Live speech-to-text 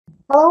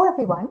Hello,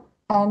 everyone,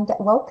 and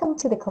welcome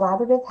to the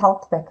Collaborative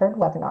Health Record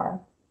webinar.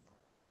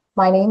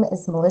 My name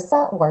is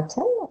Melissa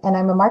Wharton, and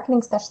I'm a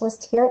marketing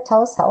specialist here at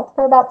TELUS Health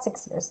for about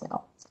 6 years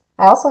now.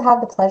 I also have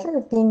the pleasure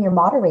of being your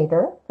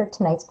moderator for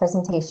tonight's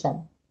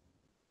presentation.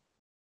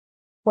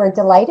 We're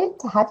delighted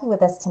to have you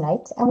with us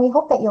tonight, and we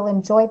hope that you'll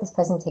enjoy this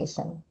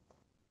presentation.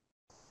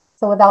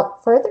 So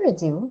without further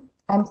ado,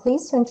 I'm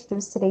pleased to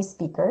introduce today's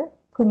speaker,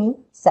 Puneet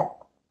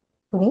Seth.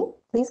 Puneet,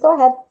 please go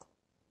ahead.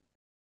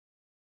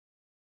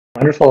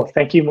 Wonderful.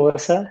 Thank you,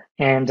 Melissa.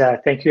 And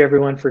thank you,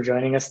 everyone, for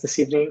joining us this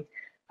evening.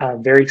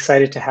 Very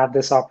excited to have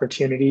this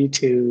opportunity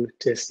to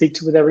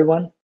speak with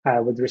everyone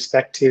with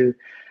respect to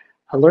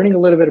learning a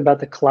little bit about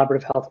the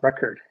collaborative health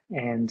record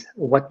and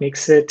what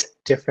makes it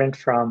different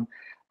from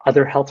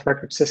other health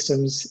record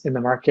systems in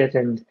the market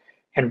and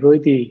really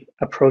the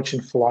approach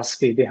and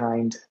philosophy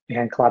behind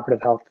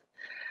collaborative health.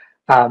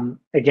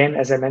 Again,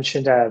 as I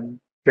mentioned, I'm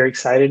very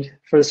excited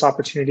for this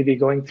opportunity to be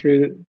going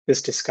through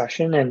this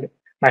discussion, and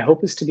my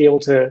hope is to be able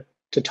to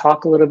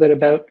talk a little bit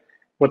about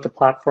what the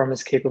platform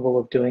is capable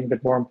of doing,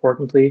 but more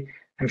importantly,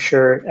 I'm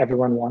sure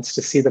everyone wants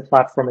to see the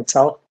platform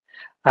itself.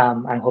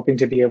 I'm hoping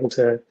to be able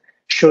to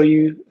show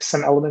you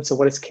some elements of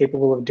what it's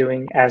capable of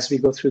doing as we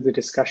go through the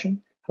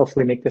discussion,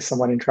 hopefully make this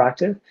somewhat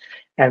interactive.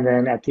 And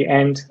then at the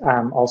end,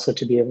 also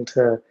to be able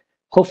to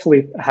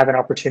hopefully have an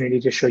opportunity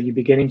to show you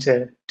beginning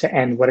to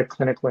end what a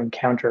clinical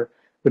encounter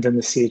within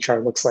the CHR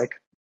looks like.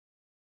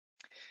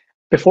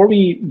 Before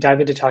we dive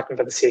into talking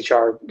about the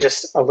CHR,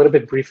 just a little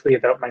bit briefly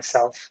about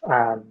myself,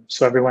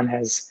 so everyone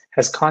has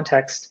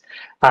context.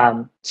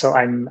 So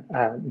I'm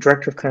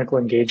Director of Clinical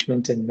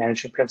Engagement and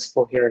Managing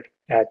Principal here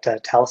at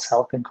TELUS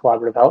Health and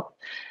Collaborative Health.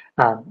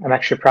 I'm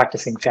actually a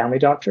practicing family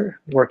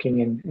doctor working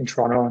in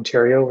Toronto,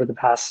 Ontario over the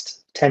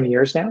past 10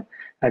 years now.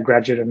 I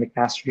graduated of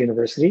McMaster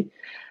University.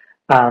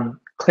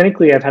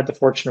 Clinically, I've had the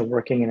fortune of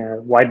working in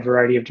a wide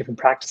variety of different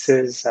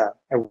practices.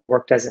 I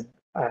worked as a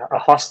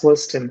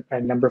hospitalist in a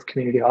number of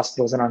community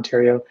hospitals in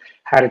Ontario,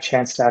 had a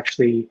chance to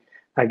actually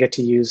get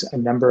to use a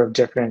number of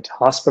different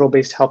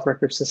hospital-based health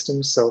record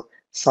systems, so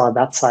saw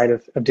that side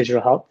of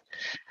digital health.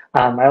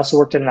 I also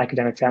worked in an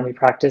academic family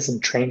practice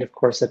and trained, of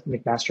course, at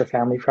McMaster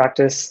Family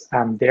Practice.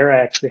 There, I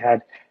actually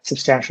had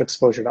substantial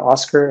exposure to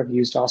Oscar. I've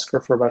used Oscar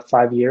for about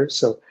 5 years,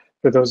 so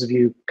for those of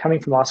you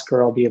coming from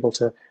Oscar, I'll be able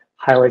to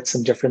highlight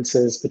some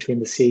differences between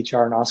the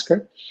CHR and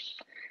Oscar.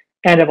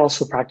 And I've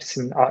also practiced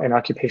in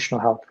occupational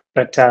health.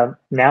 But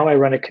now I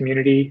run a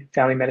community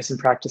family medicine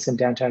practice in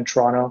downtown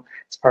Toronto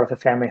as part of a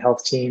family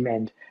health team,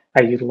 and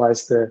I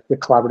utilize the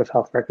collaborative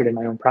health record in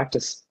my own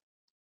practice.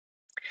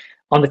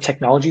 On the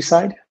technology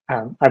side,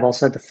 I've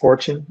also had the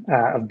fortune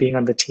of being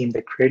on the team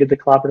that created the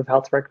collaborative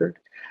health record,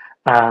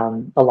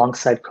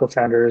 alongside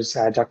co-founders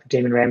Dr.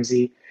 Damon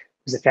Ramsey,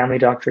 who's a family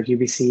doctor at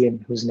UBC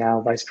and who's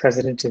now Vice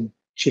President and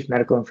Chief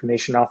Medical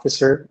Information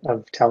Officer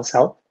of TELUS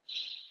Health,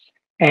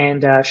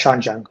 and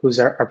Sean Jung, who's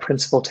our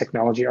principal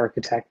technology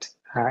architect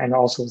and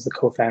also is the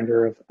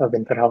co-founder of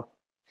Input Health,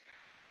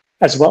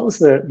 as well as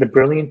the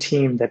brilliant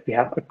team that we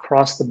have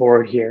across the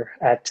board here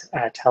at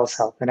TELUS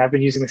Health. And I've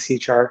been using the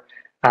CHR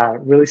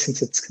really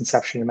since its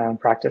conception in my own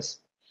practice.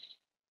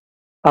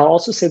 I'll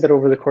also say that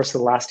over the course of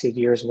the last 8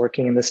 years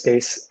working in this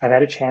space, I've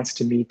had a chance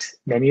to meet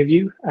many of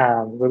you,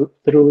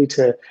 literally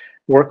to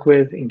work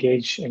with,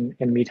 engage, and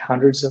meet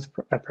hundreds of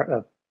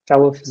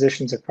fellow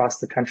physicians across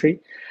the country.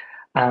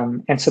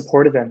 And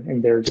supported them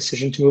in their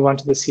decision to move on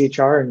to the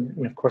CHR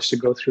and of course, to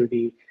go through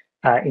the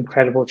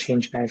incredible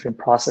change management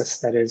process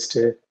that is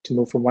to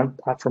move from one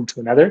platform to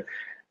another,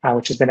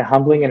 which has been a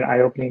humbling and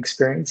eye-opening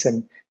experience.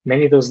 And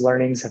many of those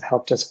learnings have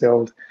helped us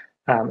build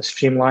a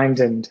streamlined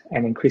and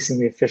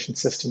increasingly efficient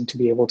system to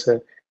be able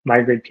to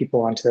migrate people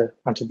onto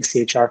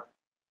the CHR.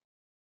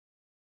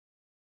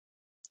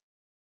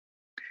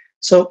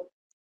 So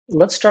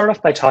let's start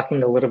off by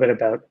talking a little bit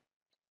about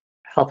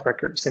health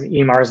records and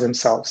EMRs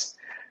themselves.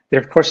 They're,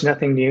 of course,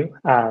 nothing new.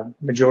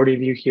 Majority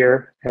of you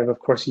here have, of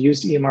course,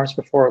 used EMRs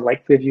before,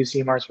 likely have used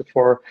EMRs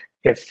before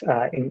if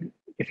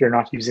you're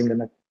not using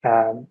them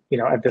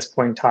at this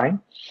point in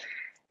time.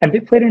 And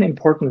they played an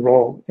important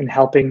role in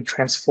helping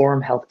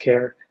transform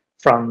healthcare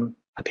from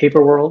a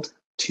paper world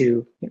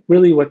to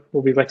really what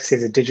we like to say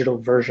is a digital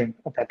version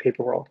of that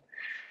paper world.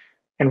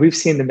 And we've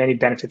seen the many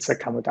benefits that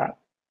come with that.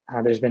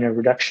 There's been a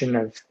reduction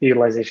of the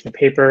utilization of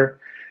paper.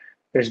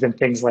 There's been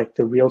things like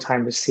the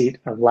real-time receipt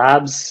of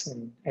labs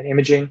and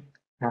imaging.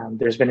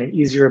 There's been an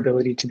easier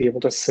ability to be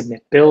able to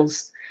submit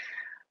bills.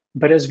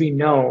 But as we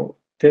know,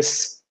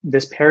 this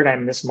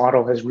paradigm, this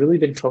model has really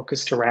been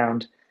focused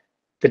around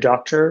the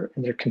doctor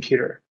and their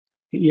computer.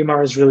 The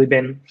EMR has really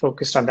been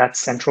focused on that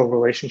central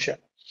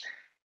relationship.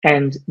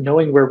 And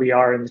knowing where we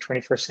are in the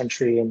 21st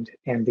century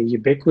and the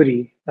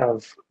ubiquity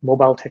of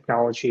mobile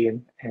technology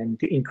and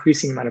the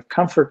increasing amount of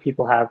comfort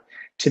people have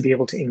to be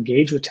able to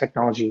engage with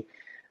technology,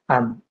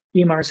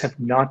 EMRs have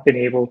not been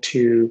able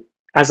to,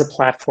 as a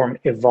platform,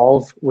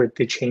 evolve with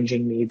the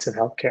changing needs of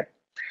healthcare.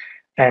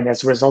 And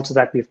as a result of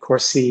that, we of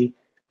course see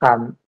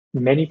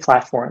many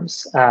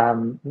platforms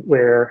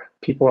where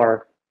people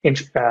are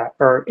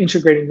or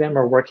integrating them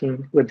or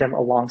working with them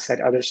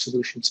alongside other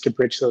solutions to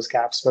bridge those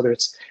gaps, whether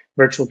it's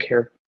virtual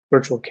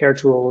care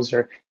tools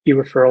or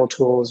e-referral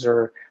tools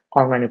or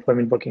online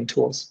appointment booking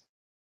tools.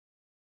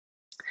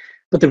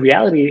 But the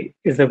reality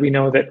is that we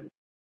know that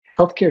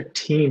healthcare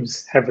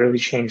teams have really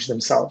changed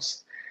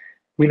themselves.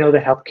 We know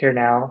that healthcare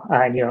now,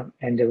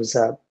 and it was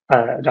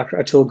Dr.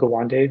 Atul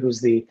Gawande,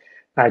 who's the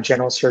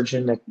general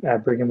surgeon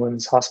at Brigham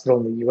Women's Hospital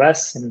in the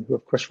U.S. and who,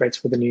 of course, writes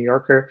for the New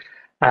Yorker,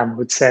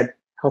 who said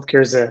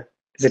healthcare is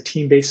a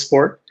team-based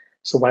sport.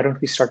 So why don't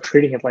we start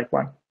treating it like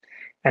one?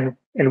 And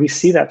we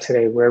see that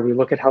today, where we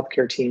look at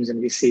healthcare teams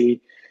and we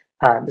see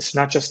it's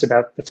not just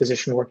about the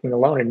physician working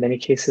alone. In many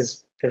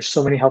cases, there's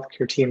so many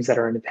healthcare teams that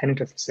are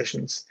independent of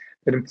physicians.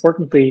 But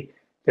importantly,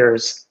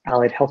 there's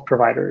allied health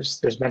providers,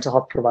 there's mental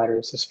health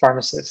providers, there's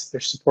pharmacists,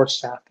 there's support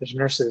staff, there's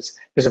nurses,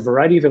 there's a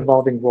variety of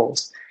evolving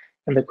roles.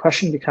 And the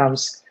question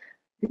becomes,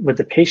 with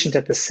the patient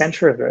at the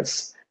center of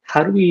this,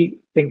 how do we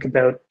think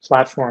about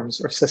platforms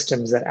or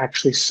systems that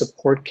actually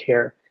support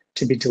care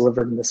to be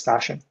delivered in this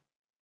fashion?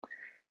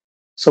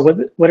 So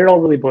what it all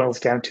really boils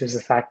down to is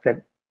the fact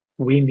that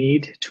we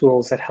need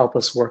tools that help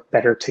us work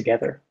better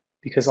together,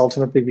 because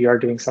ultimately we are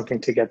doing something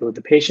together with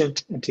the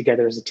patient and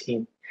together as a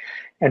team.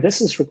 And this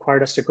has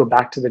required us to go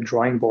back to the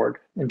drawing board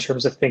in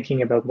terms of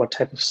thinking about what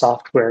type of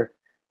software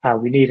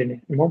we need, and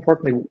more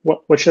importantly,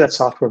 what should that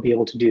software be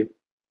able to do?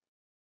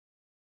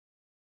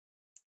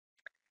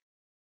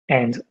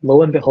 And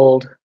lo and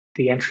behold,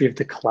 the entry of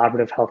the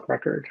collaborative health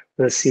record,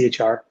 the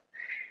CHR.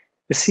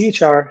 The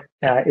CHR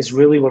is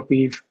really what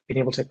we've been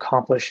able to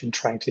accomplish in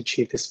trying to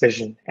achieve this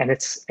vision, and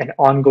it's an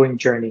ongoing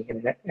journey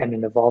and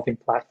an evolving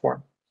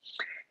platform.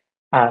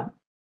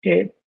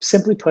 It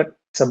simply put,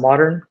 it's a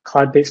modern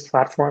cloud-based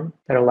platform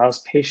that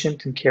allows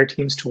patient and care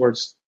teams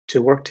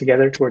to work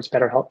together towards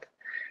better health.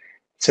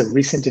 It's a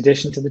recent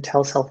addition to the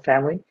TELUS Health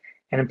family,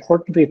 and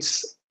importantly,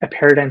 it's a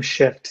paradigm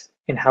shift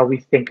in how we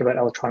think about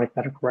electronic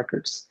medical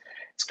records.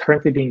 It's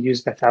currently being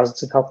used by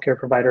thousands of healthcare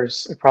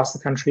providers across the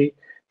country,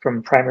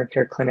 from primary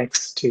care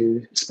clinics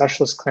to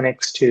specialist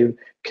clinics to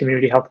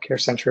community healthcare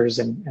centers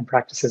and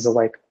practices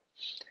alike.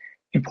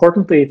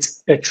 Importantly,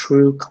 it's a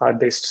true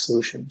cloud-based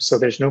solution, so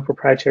there's no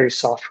proprietary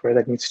software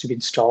that needs to be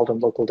installed on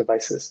local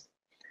devices.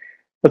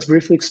 Let's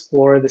briefly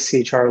explore the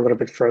CHR a little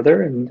bit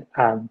further and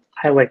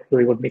highlight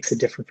really what makes it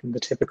different from the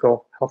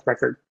typical health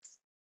record.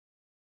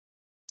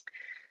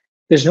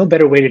 There's no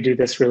better way to do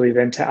this really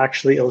than to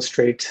actually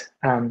illustrate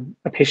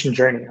a patient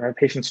journey or a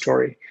patient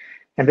story.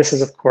 And this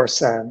is, of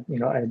course, a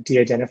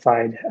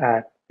de-identified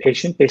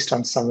patient based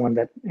on someone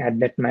that I had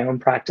met in my own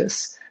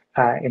practice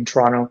in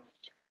Toronto.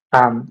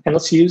 And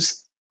let's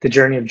use the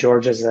journey of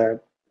George as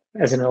an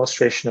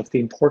illustration of the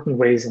important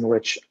ways in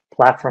which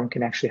platform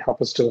can actually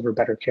help us deliver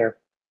better care.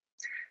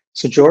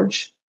 So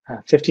George, a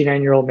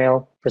 59-year-old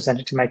male,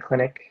 presented to my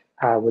clinic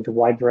with a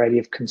wide variety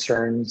of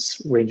concerns,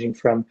 ranging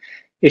from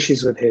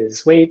issues with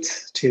his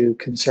weight to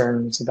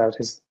concerns about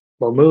his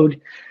low mood,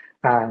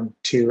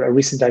 to a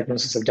recent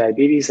diagnosis of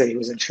diabetes that he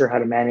wasn't sure how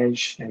to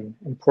manage, and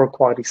poor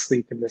quality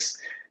sleep, and this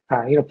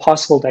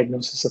possible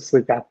diagnosis of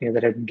sleep apnea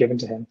that had been given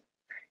to him.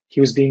 He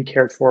was being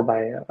cared for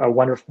by a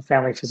wonderful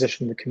family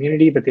physician in the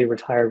community, but they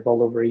retired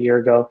well over a year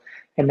ago.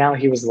 And now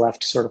he was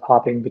left sort of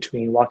hopping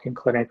between walk-in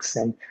clinics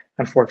and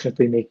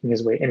unfortunately making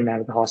his way in and out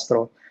of the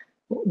hospital.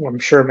 I'm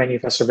sure many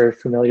of us are very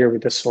familiar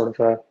with this sort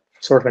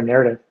of a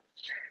narrative.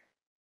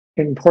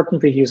 And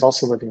importantly, he was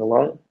also living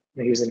alone.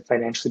 He was in a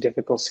financially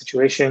difficult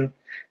situation.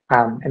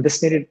 And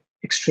this made it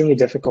extremely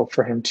difficult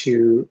for him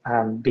to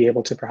be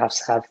able to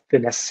perhaps have the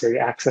necessary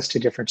access to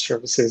different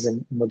services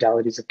and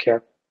modalities of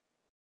care.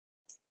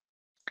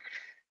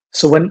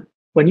 So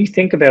when you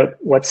think about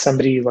what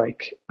somebody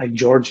like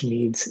George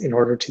needs in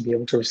order to be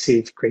able to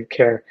receive great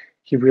care,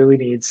 he really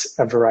needs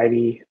a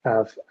variety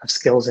of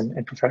skills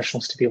and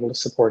professionals to be able to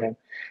support him.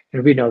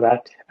 And we know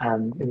that.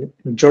 In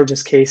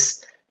George's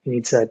case, he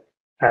needs a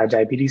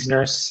diabetes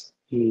nurse.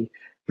 He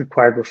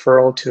required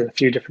referral to a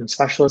few different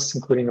specialists,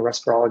 including a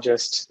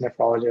respirologist,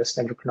 nephrologist,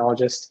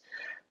 endocrinologist,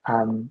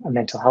 a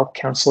mental health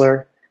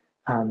counselor.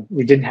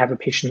 We didn't have a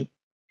patient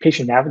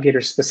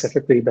navigator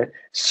specifically, but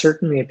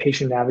certainly a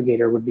patient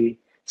navigator would be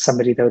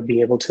somebody that would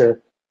be able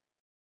to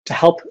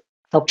help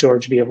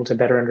George be able to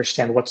better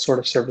understand what sort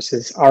of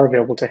services are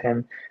available to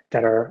him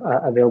that are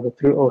available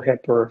through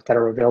OHIP or that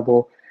are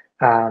available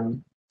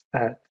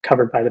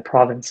covered by the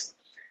province.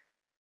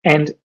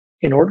 And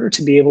in order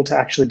to be able to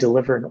actually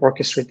deliver and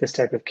orchestrate this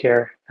type of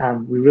care,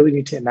 we really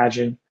need to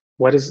imagine,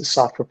 what does the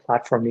software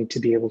platform need to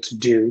be able to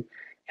do,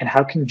 and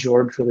how can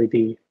George really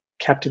be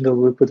kept in the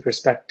loop with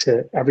respect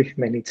to everything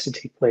that needs to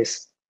take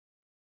place.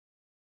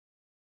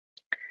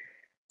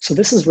 So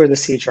this is where the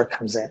CHR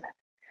comes in.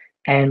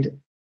 And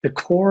the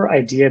core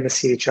idea of the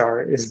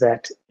CHR is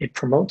that it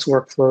promotes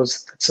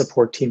workflows that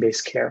support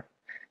team-based care.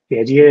 The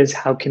idea is,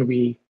 how can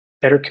we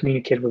better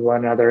communicate with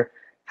one another?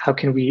 How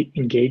can we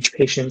engage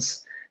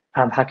patients?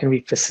 How can we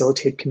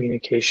facilitate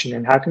communication?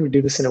 And how can we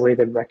do this in a way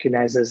that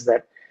recognizes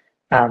that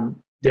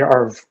there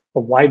are a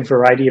wide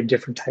variety of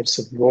different types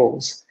of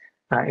roles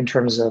in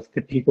terms of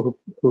the people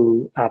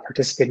who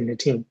participate in a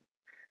team.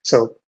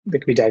 So they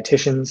could be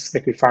dietitians, they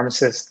could be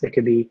pharmacists, they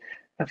could be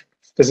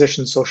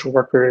physicians, social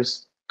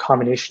workers,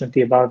 combination of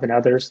the above and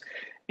others.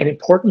 And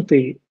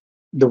importantly,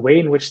 the way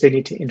in which they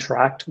need to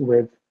interact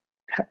with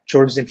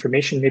George's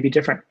information may be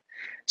different.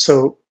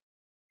 So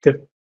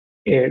the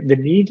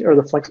need or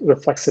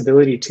the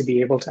flexibility to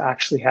be able to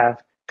actually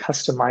have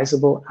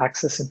customizable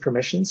access and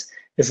permissions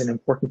is an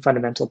important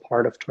fundamental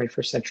part of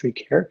 21st century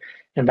care.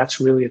 And that's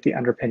really at the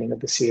underpinning of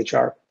the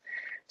CHR.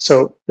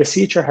 So the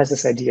CHR has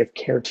this idea of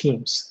care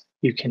teams.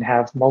 You can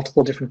have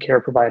multiple different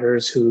care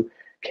providers who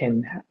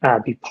can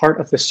be part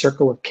of the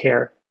circle of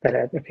care that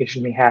a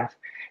patient may have.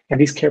 And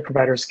these care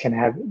providers can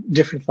have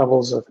different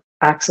levels of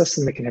access,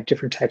 and they can have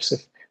different types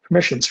of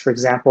permissions. For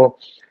example,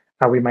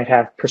 we might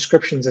have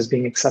prescriptions as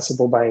being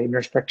accessible by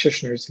nurse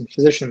practitioners and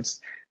physicians,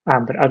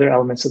 but other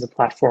elements of the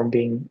platform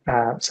being,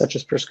 such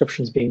as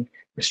prescriptions, being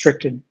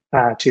restricted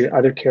to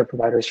other care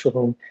providers for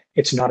whom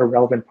it's not a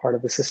relevant part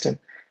of the system.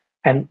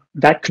 And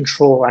that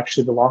control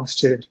actually belongs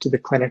to the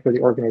clinic or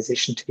the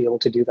organization to be able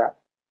to do that.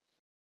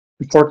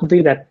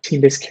 Importantly, that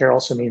team-based care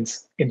also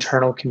means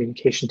internal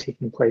communication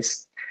taking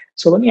place.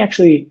 So let me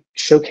actually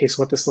showcase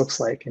what this looks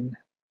like. And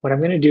what I'm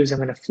going to do is I'm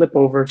going to flip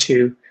over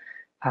to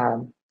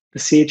the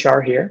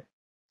CHR here.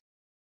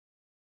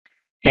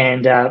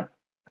 And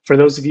for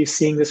those of you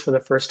seeing this for the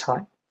first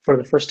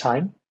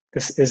time,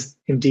 this is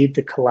indeed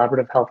the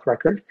collaborative health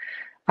record.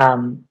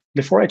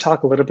 Before I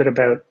talk a little bit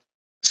about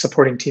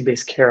supporting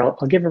team-based care,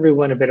 I'll give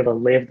everyone a bit of a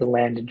lay of the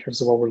land in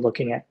terms of what we're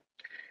looking at.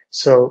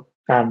 So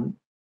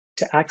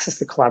to access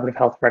the collaborative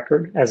health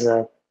record as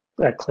a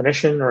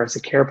clinician or as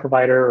a care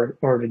provider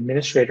or an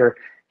administrator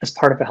as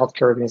part of a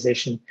healthcare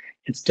organization,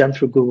 it's done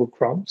through Google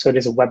Chrome. So it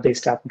is a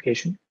web-based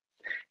application.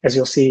 As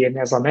you'll see, and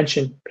as I'll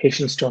mention,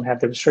 patients don't have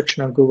the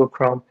restriction on Google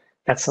Chrome.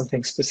 That's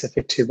something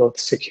specific to both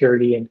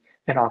security and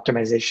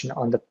optimization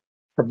on the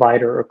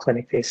provider or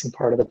clinic-facing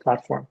part of the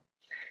platform.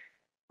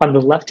 On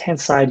the left-hand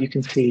side, you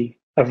can see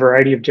a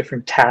variety of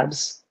different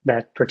tabs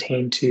that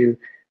pertain to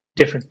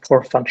different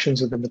core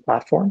functions within the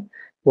platform.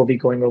 We'll be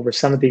going over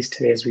some of these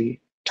today as we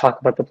talk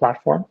about the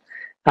platform.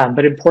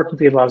 But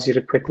importantly, it allows you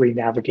to quickly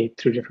navigate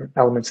through different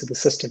elements of the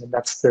system, and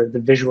that's the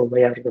visual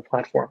layout of the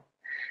platform.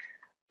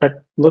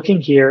 But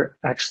looking here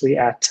actually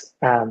at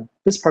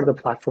this part of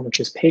the platform, which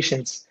is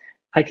patients,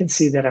 I can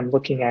see that I'm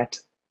looking at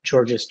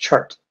George's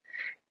chart.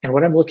 And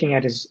what I'm looking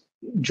at is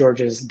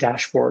George's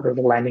dashboard or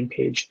the landing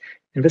page.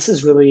 And this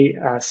is really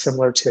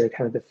similar to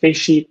kind of the face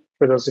sheet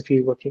for those of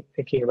you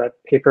thinking about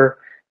paper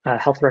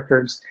health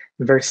records,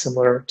 and very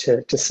similar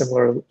to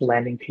similar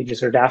landing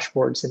pages or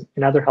dashboards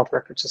in other health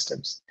record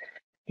systems.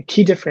 A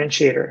key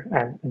differentiator,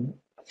 and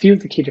a few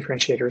of the key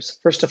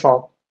differentiators, first of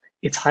all,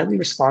 it's highly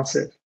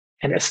responsive.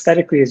 And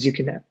aesthetically, as you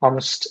can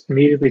almost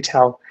immediately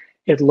tell,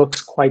 it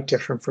looks quite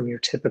different from your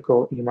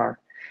typical EMR.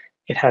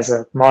 It has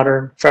a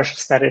modern, fresh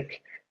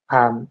aesthetic.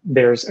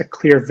 There's a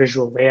clear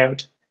visual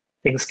layout.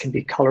 Things can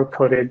be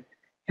color-coded.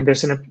 And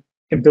there's an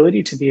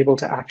ability to be able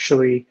to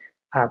actually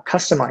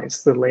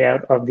customize the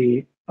layout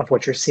of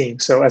what you're seeing.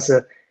 So as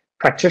a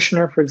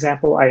practitioner, for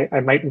example, I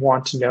might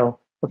want to know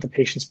what the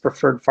patient's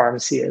preferred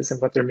pharmacy is and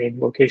what their main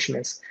location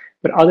is.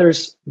 But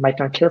others might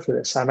not care for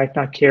this. I might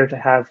not care to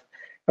have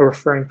a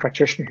referring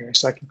practitioner here,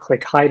 so I can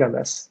click hide on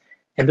this.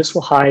 And this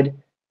will hide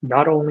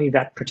not only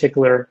that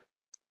particular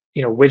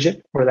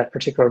widget or that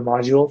particular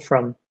module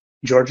from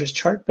George's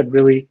chart, but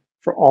really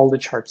for all the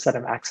charts that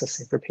I'm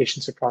accessing for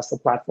patients across the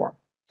platform.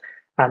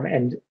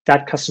 And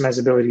that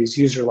customizability is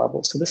user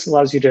level. So this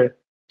allows you to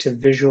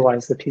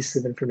visualize the pieces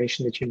of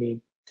information that you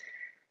need.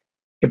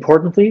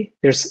 Importantly,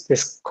 there's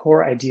this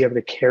core idea of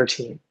the care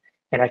team.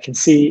 And I can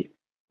see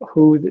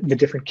who the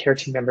different care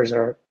team members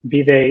are,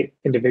 be they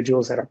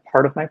individuals that are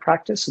part of my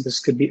practice. So this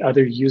could be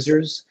other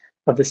users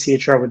of the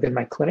CHR within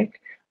my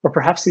clinic, or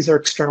perhaps these are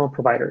external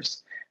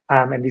providers.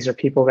 And these are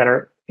people that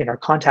are in our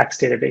contacts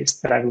database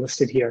that I've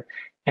listed here.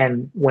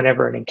 And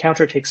whenever an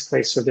encounter takes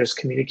place or there's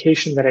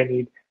communication that I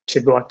need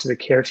to go out to the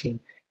care team,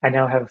 I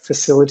now have a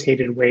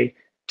facilitated way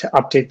to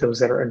update those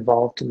that are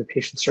involved in the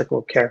patient circle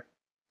of care.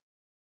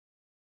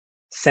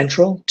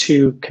 Central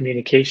to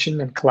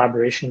communication and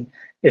collaboration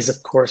is,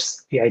 of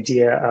course, the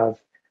idea of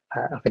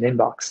an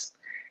inbox.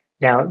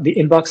 Now, the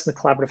inbox in the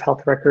collaborative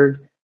health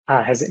record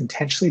has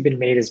intentionally been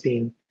made as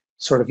being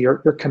sort of your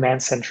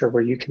command center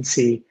where you can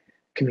see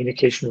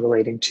communication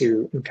relating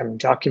to incoming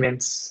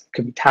documents, it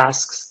could be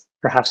tasks,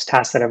 perhaps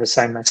tasks that I've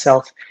assigned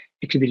myself.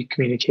 It could be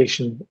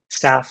communication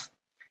staff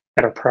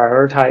that are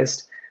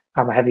prioritized.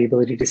 I have the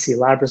ability to see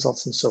lab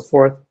results and so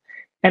forth.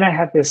 And I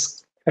have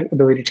this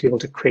ability to be able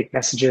to create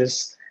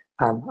messages.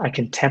 I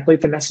can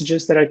template the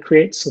messages that I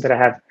create so that I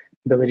have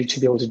the ability to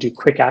be able to do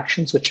quick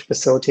actions, which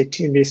facilitate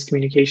team-based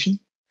communication.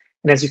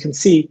 And as you can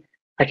see,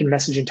 I can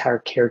message entire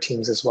care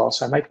teams as well.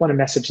 So I might want to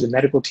message the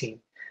medical team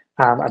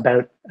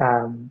about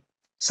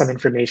some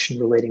information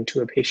relating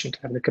to a patient.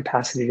 I have the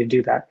capacity to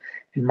do that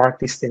and mark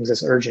these things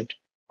as urgent,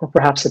 or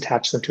perhaps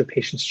attach them to a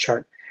patient's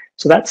chart.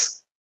 So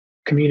that's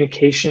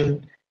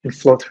communication and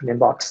flow through an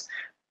inbox.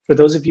 For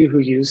those of you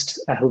who've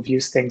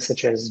used things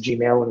such as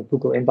Gmail or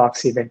Google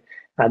Inbox even,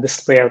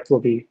 This layout will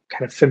be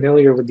kind of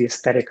familiar with the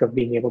aesthetic of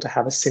being able to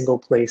have a single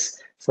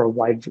place for a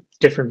wide,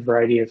 different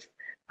variety of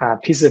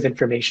pieces of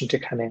information to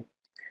come in.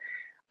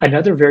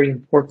 Another very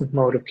important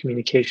mode of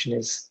communication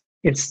is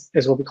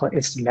what we call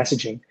instant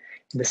messaging.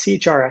 And the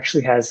CHR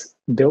actually has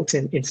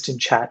built-in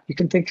instant chat. You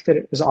can think that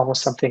it is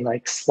almost something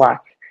like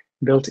Slack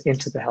built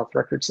into the health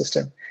record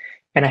system.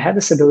 And I had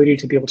this ability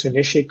to be able to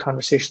initiate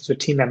conversations with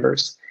team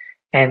members.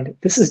 And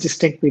this is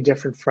distinctly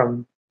different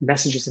from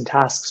messages and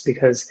tasks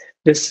because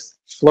this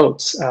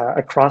floats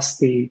across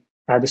the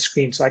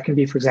screen. So I can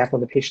be, for example,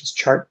 in the patient's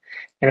chart.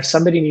 And if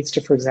somebody needs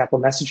to, for example,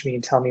 message me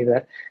and tell me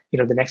that,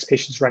 the next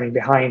patient's running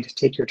behind,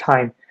 take your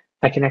time,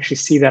 I can actually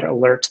see that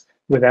alert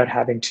without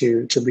having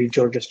to leave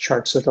George's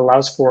chart. So it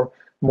allows for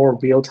more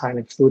real-time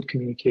and fluid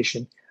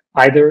communication,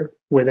 either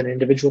with an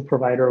individual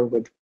provider or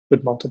with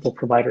multiple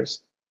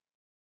providers.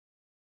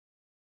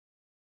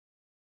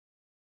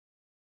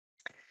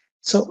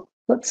 So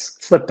let's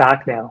flip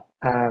back now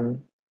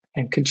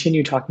and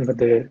continue talking about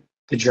the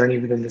journey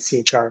within the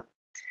CHR.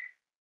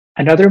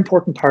 Another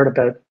important part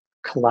about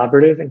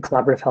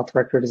collaborative health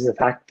record is the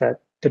fact that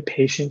the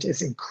patient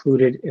is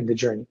included in the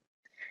journey.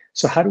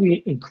 So how do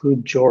we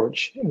include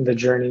George in the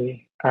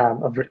journey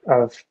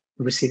of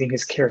receiving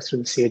his care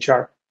through the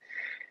CHR?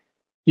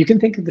 You can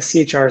think of the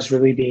CHR as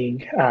really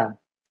being a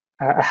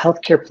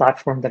healthcare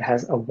platform that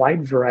has a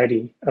wide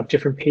variety of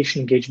different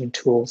patient engagement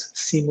tools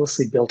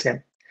seamlessly built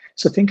in.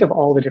 So think of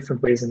all the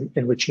different ways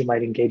in which you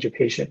might engage a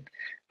patient.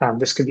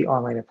 This could be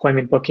online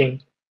appointment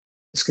booking.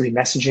 This could be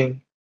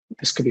messaging.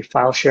 This could be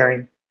file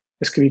sharing.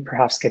 This could be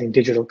perhaps getting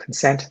digital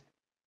consent.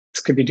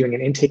 This could be doing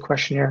an intake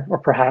questionnaire or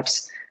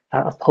perhaps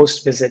a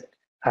post-visit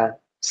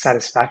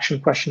satisfaction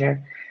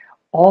questionnaire.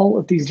 All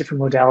of these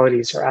different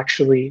modalities are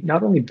actually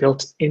not only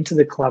built into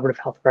the collaborative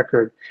health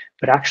record,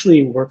 but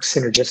actually work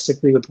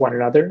synergistically with one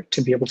another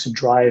to be able to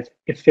drive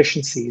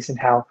efficiencies in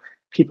how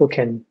people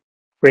can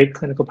create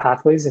clinical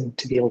pathways and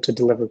to be able to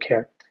deliver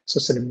care. So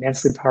it's an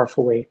immensely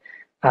powerful way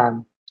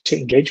to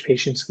engage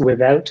patients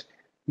without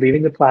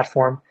leaving the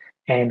platform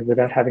and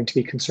without having to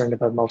be concerned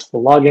about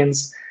multiple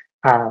logins,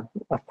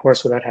 of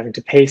course, without having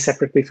to pay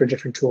separately for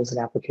different tools and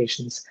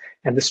applications.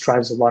 And this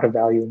drives a lot of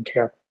value in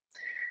care.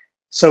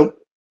 So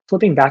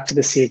flipping back to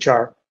the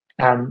CHR,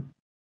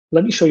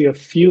 let me show you a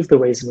few of the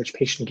ways in which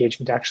patient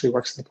engagement actually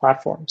works in the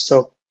platform.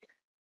 So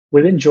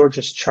within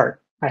George's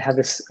chart, I have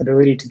this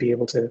ability to be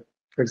able to,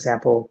 for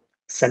example,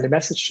 send a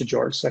message to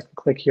George. So I can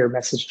click here,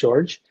 message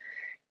George,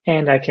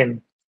 and I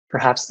can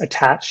perhaps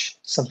attach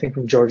something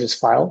from George's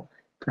file.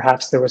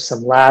 Perhaps there was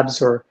some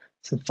labs or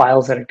some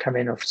files that had come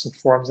in or some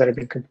forms that had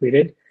been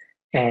completed,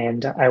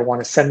 and I want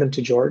to send them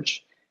to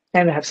George.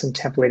 And I have some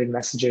templated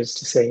messages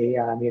to say,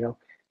 the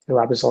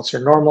lab results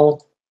are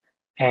normal,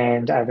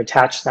 and I've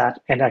attached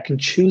that, and I can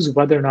choose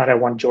whether or not I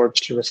want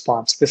George to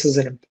respond. So this is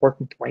an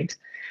important point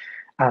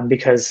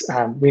because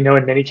we know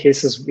in many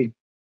cases we're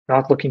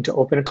not looking to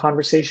open a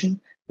conversation,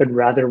 but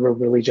rather we're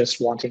really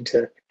just wanting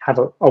to have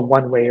a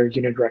one-way or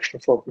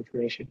unidirectional flow of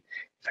information.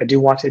 If I do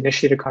want to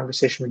initiate a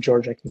conversation with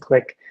George, I can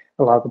click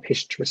allow the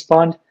patient to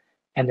respond,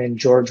 and then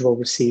George will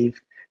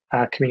receive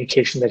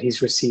communication that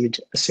he's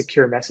received a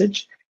secure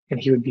message, and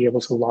he would be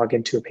able to log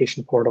into a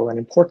patient portal, and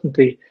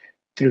importantly,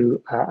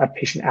 through a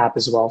patient app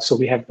as well. So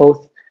we have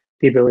both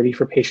the ability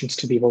for patients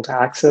to be able to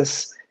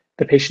access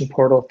the patient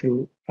portal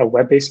through a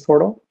web-based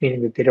portal,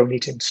 meaning that they don't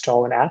need to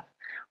install an app,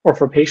 or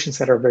for patients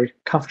that are very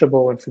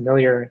comfortable and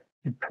familiar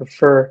and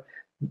prefer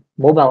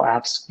mobile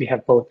apps, we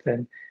have both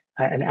an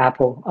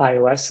Apple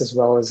iOS as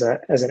well as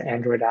an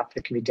Android app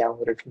that can be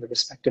downloaded from the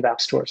respective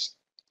app stores.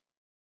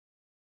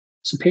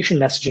 So patient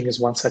messaging is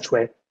one such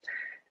way.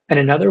 And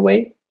another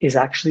way is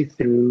actually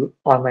through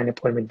online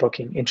appointment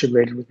booking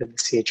integrated within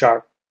the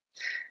CHR.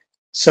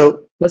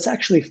 So let's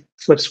actually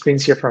flip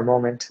screens here for a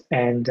moment,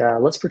 and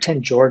let's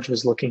pretend George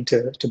was looking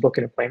to book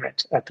an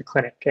appointment at the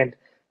clinic. And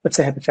let's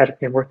say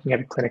hypothetically I'm working at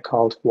a clinic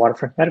called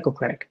Waterfront Medical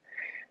Clinic.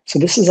 So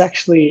this is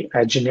actually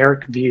a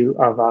generic view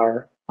of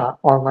our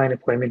online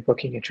appointment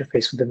booking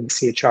interface within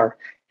the CHR.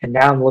 And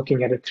now I'm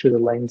looking at it through the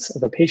lens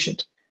of a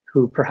patient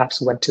who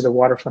perhaps went to the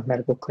Waterfront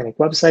Medical Clinic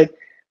website,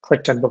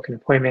 clicked on book an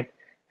appointment,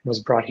 and was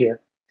brought here.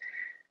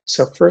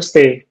 So first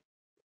they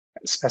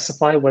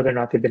specify whether or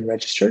not they've been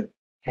registered.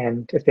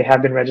 And if they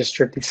have been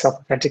registered, they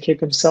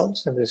self-authenticate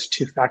themselves, and there's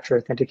two-factor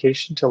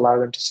authentication to allow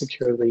them to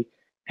securely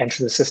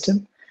enter the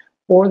system.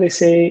 Or they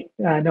say,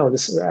 no,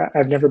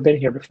 I've never been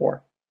here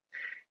before.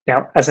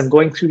 Now, as I'm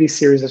going through these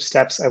series of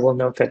steps, I will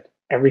note that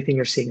everything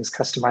you're seeing is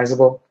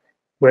customizable.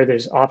 Where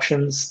there's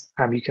options,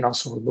 you can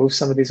also remove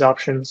some of these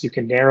options. You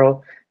can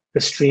narrow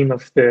the stream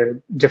of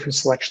the different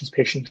selections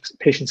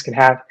patients can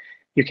have.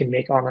 You can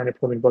make online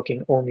appointment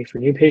booking only for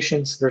new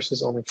patients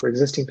versus only for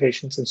existing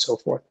patients and so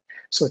forth.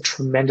 So a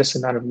tremendous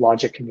amount of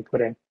logic can be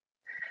put in.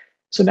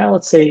 So now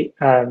let's say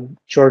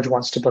George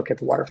wants to book at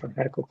the Waterfront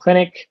Medical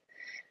Clinic,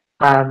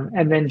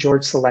 and then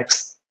George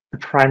selects the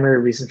primary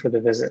reason for the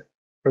visit,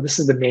 or this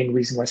is the main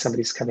reason why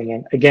somebody's coming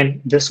in.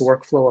 Again, this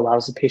workflow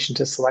allows the patient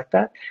to select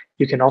that.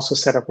 You can also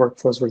set up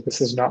workflows where this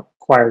is not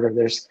required or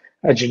there's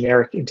a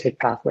generic intake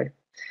pathway.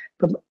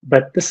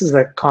 But this is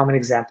a common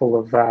example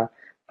of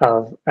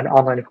an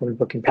online appointment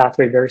booking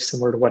pathway, very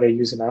similar to what I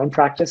use in my own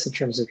practice in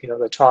terms of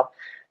the top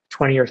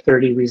 20 or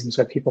 30 reasons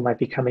why people might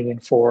be coming in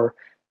for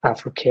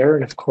care.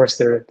 And of course,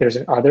 there's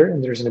an other,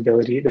 and there's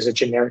a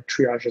generic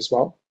triage as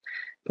well.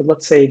 But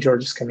let's say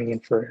George is coming in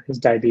for his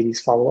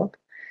diabetes follow-up,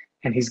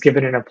 and he's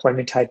given an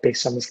appointment type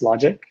based on this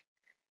logic.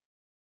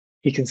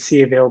 He can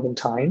see available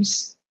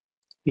times.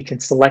 He can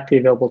select the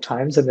available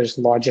times, and there's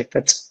logic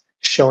that's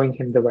showing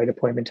him the right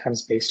appointment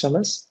times based on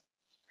this.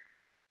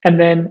 And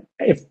then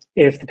if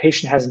the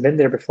patient hasn't been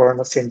there before, and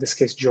let's say in this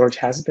case, George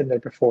hasn't been there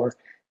before,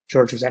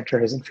 George would enter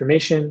his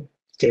information,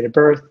 date of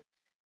birth.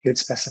 He would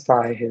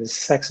specify his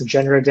sex and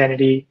gender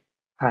identity,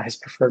 his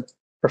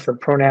preferred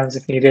pronouns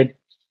if needed.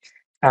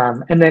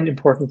 And then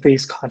importantly,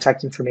 his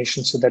contact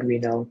information so that we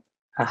know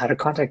how to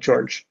contact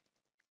George.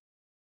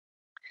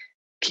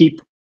 Key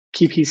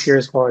piece here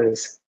as well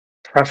is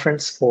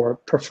preference for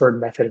preferred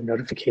method of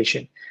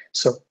notification.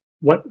 So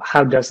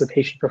how does the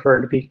patient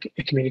prefer to be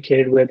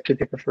communicated with? Do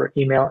they prefer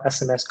email,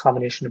 SMS,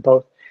 combination of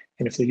both?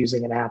 And if they're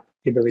using an app,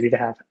 the ability to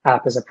have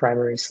app as a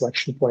primary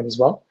selection point as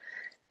well.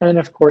 And then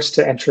of course,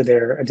 to enter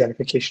their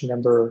identification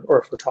number,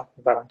 or if we're talking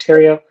about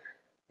Ontario,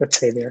 let's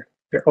say their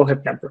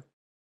OHIP number.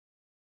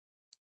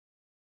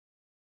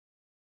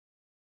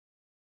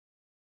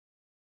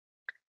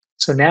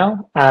 So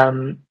now,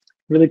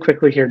 really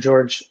quickly here,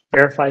 George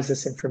verifies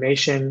this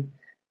information.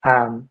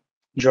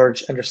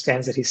 George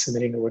understands that he's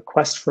submitting a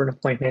request for an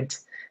appointment.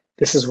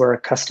 This is where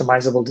a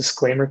customizable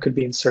disclaimer could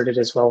be inserted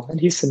as well, and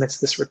he submits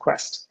this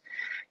request.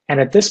 And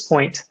at this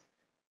point,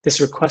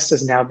 this request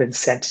has now been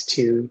sent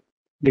to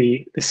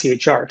the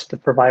CHR, to the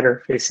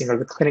provider-facing or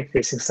the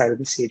clinic-facing side of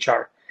the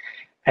CHR.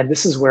 And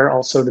this is where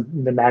also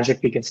the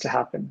magic begins to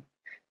happen,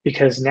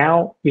 because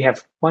now we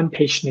have one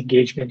patient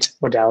engagement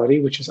modality,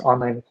 which is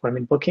online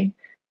appointment booking,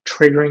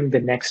 triggering the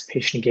next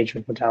patient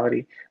engagement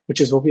modality,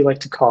 which is what we like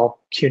to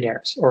call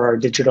Q&Rs, or our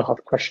digital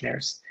health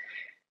questionnaires.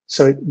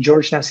 So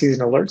George now sees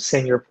an alert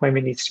saying your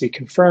appointment needs to be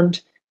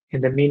confirmed.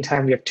 In the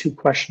meantime, we have 2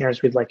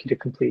 questionnaires we'd like you to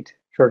complete.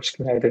 George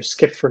can either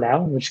skip for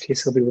now, in which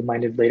case he'll be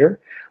reminded later,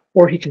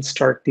 or he can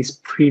start these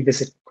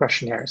pre-visit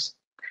questionnaires.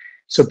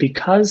 So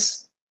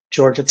because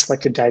George had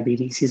selected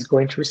diabetes, he's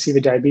going to receive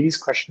a diabetes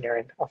questionnaire.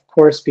 And of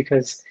course,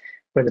 because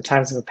we're in the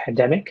times of a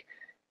pandemic,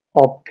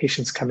 all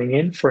patients coming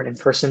in for an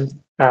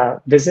in-person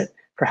visit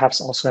perhaps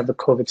also have a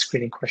COVID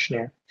screening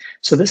questionnaire.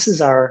 So this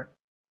is our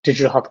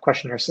digital health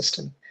questionnaire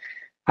system.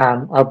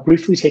 I'll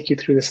briefly take you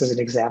through this as an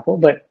example,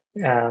 but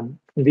and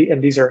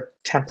these are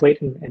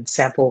template and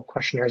sample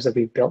questionnaires that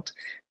we've built.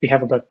 We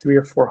have about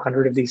 300 or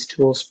 400 of these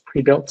tools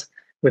pre-built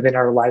within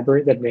our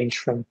library that range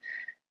from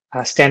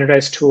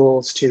standardized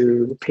tools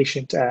to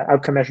patient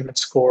outcome measurement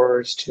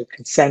scores, to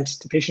consent,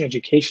 to patient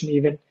education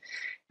even.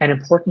 And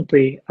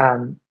importantly,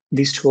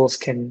 these tools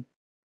can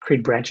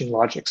create branching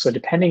logic. So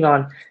depending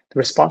on the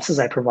responses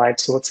I provide,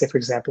 so let's say, for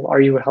example,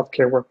 are you a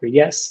healthcare worker?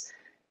 Yes.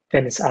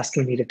 Then it's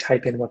asking me to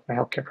type in what my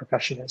healthcare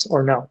profession is,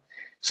 or no.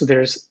 So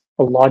there's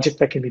a logic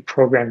that can be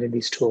programmed in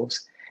these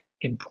tools.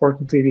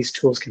 Importantly, these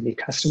tools can be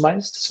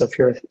customized. So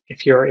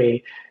if you're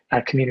a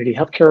community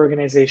healthcare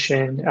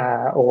organization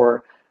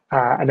or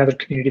another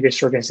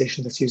community-based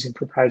organization that's using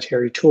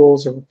proprietary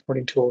tools or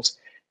reporting tools,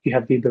 you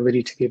have the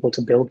ability to be able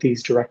to build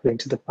these directly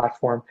into the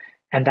platform.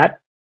 And that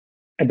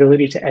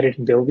ability to edit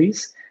and build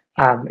these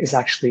is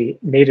actually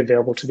made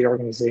available to the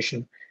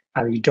organization.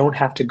 You don't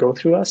have to go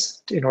through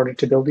us in order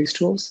to build these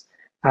tools.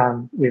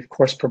 We, of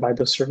course, provide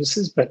those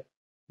services, but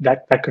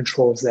that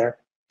control is there.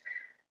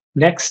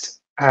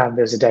 Next,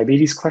 there's a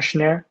diabetes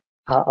questionnaire.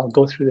 I'll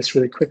go through this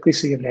really quickly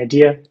so you have an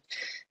idea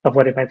of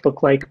what it might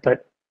look like.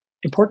 But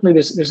importantly,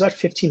 there's about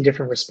 15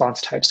 different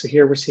response types. So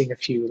here we're seeing a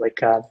few, like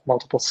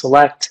multiple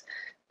select.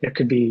 There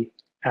could be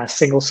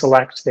single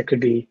select. There could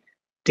be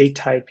date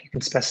type. You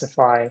can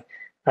specify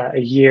a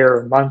year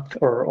or month,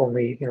 or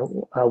only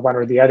one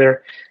or the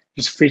other.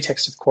 There's free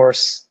text, of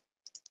course.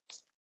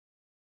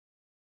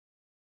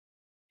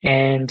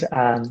 And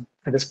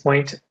at this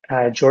point,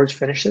 George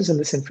finishes, and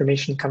this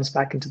information comes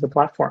back into the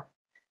platform.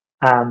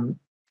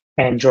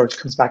 And George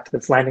comes back to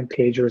this landing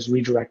page or is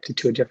redirected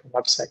to a different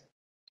website.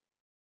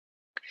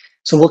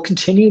 So we'll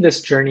continue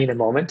this journey in a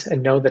moment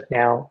and know that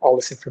now all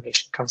this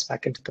information comes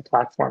back into the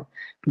platform.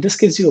 But this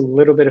gives you a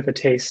little bit of a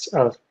taste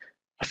of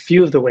a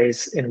few of the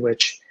ways in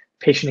which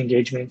patient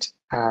engagement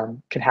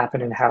can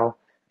happen and how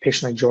a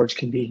patient like George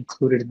can be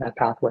included in that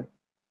pathway.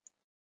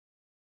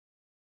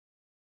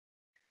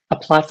 A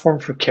platform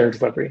for care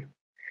delivery.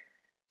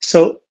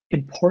 So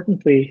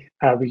importantly,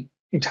 we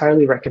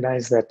entirely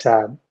recognize that,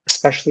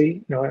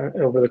 especially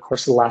over the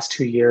course of the last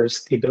 2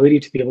 years, the ability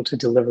to be able to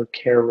deliver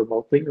care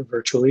remotely or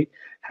virtually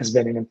has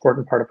been an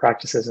important part of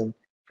practices. And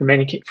for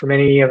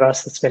many of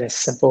us, it's been as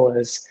simple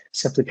as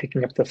simply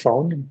picking up the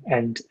phone.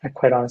 And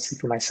quite honestly,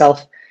 for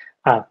myself,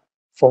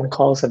 phone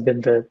calls have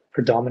been the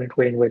predominant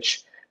way in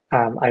which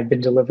I've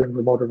been delivering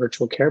remote or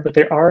virtual care. But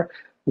there are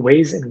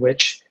ways in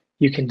which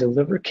you can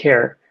deliver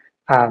care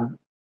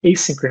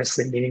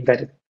asynchronously, meaning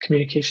that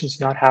communication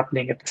is not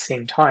happening at the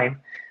same time,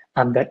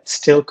 that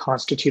still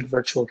constitute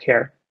virtual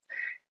care.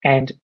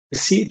 And The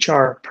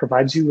CHR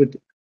provides you with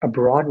a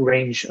broad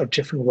range of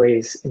different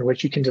ways in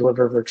which you can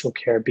deliver virtual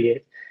care, be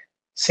it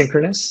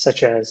synchronous,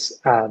 such as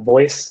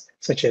voice,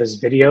 such as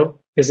video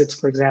visits,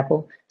 for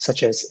example,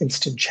 such as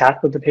instant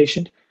chat with the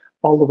patient,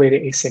 all the way to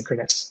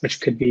asynchronous,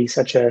 which could be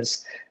such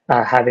as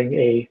having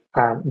a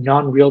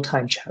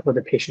non-real-time chat with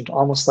the patient,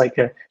 almost like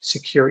a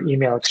secure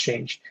email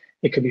exchange.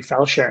 It could be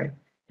file sharing.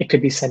 It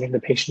could be sending the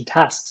patient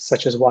tasks,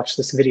 such as watch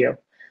this video.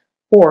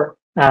 Or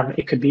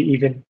it could be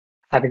even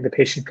having the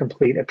patient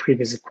complete a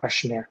pre-visit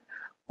questionnaire.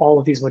 All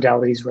of these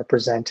modalities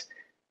represent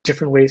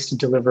different ways to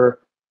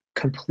deliver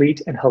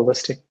complete and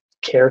holistic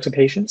care to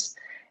patients.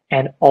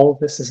 And all of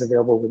this is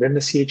available within the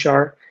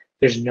CHR.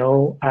 There's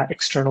no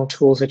external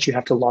tools that you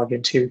have to log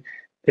into.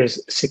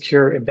 There's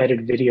secure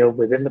embedded video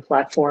within the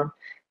platform.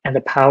 And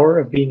the power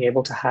of being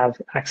able to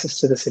have access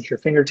to this at your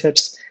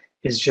fingertips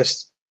is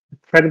just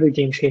incredibly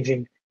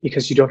game-changing,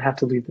 because you don't have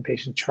to leave the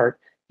patient chart.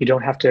 You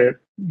don't have to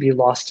be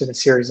lost in a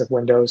series of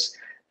windows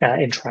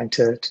in trying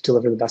to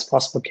deliver the best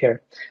possible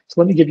care.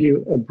 So let me give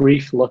you a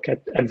brief look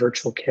at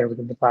virtual care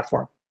within the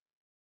platform.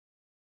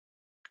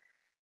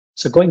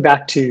 So going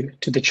back to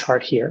the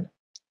chart here,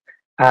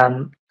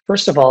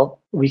 first of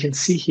all, we can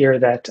see here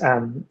that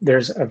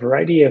there's a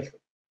variety of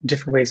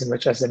different ways in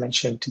which, as I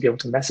mentioned, to be able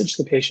to message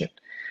the patient.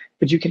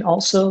 But you can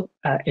also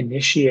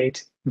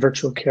initiate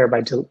virtual care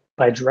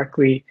by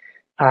directly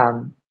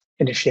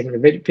initiating a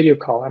video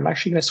call. I'm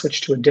actually going to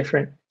switch to a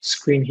different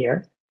screen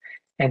here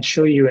and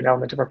show you an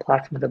element of our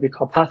platform that we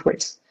call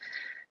Pathways.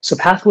 So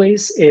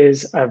Pathways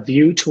is a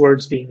view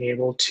towards being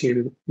able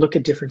to look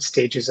at different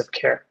stages of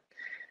care.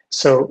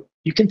 So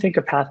you can think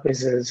of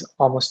Pathways as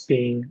almost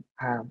being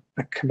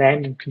a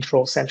command and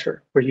control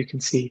center, where you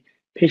can see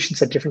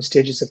patients at different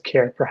stages of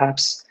care.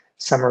 Perhaps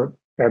some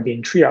are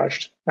being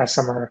triaged,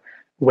 some are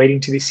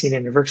waiting to be seen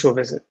in a virtual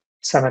visit,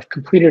 some have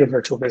completed a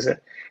virtual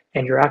visit,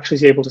 and you're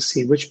actually able to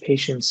see which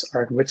patients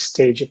are at which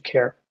stage of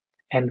care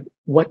and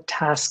what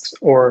tasks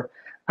or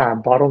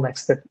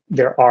bottlenecks that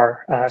there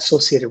are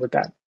associated with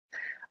that.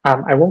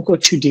 I won't go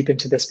too deep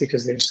into this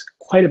because there's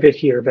quite a bit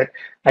here, but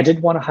I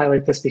did want to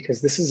highlight this because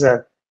this is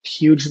a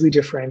hugely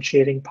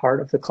differentiating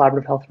part of the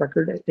collaborative health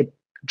record. It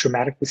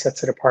dramatically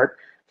sets it apart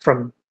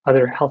from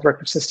other health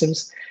record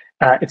systems.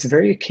 It's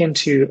very akin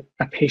to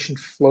a patient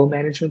flow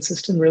management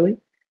system, really.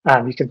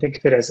 You can think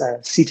of it as a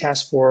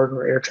CTAS board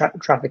or air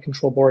traffic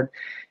control board,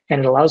 and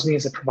it allows me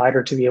as a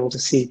provider to be able to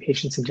see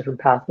patients in different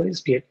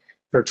pathways, be it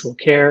virtual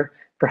care,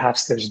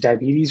 perhaps there's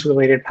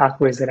diabetes-related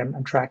pathways that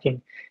I'm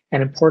tracking,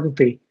 and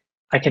importantly,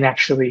 I can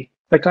actually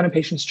click on a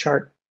patient's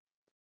chart,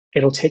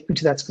 it'll take me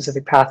to that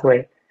specific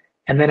pathway,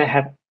 and then I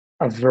have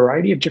a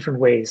variety of different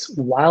ways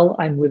while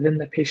I'm within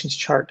the patient's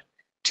chart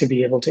to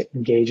be able to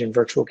engage in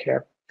virtual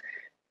care.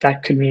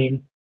 That could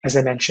mean, as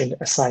I mentioned,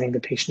 assigning the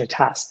patient a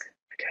task.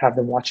 I could have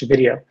them watch a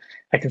video.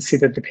 I can see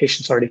that the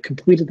patient's already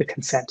completed the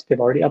consent. They've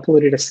already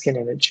uploaded a skin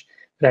image,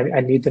 but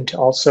I need them to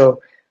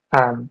also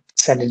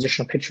send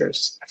additional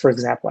pictures. For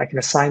example, I can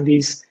assign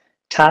these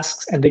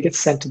tasks and they get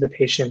sent to the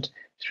patient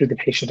through the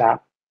patient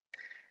app.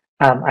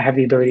 I have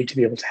the ability to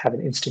be able to have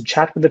an instant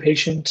chat with the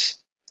patient,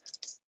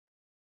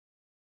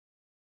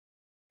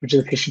 which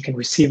the patient can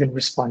receive and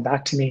respond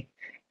back to me.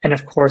 And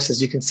of course,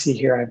 as you can see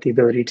here, I have the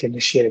ability to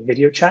initiate a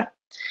video chat.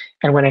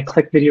 And when I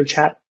click video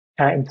chat,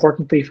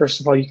 importantly, first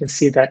of all, you can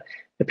see that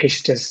the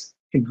patient has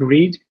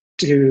agreed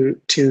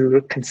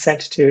to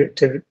consent to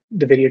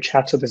the video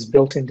chat. So there's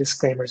built-in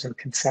disclaimers and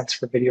consents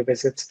for video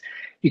visits.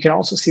 You can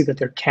also see that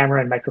their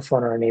camera and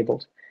microphone are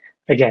enabled.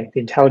 Again,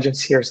 the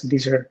intelligence here, so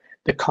these are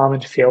the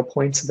common fail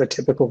points of a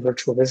typical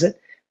virtual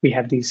visit. We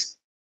have these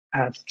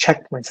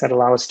checkpoints that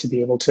allow us to be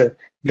able to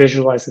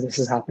visualize that this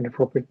has happened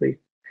appropriately.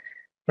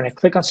 When I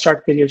click on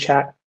Start Video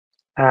Chat,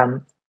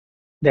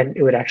 then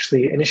it would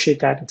actually initiate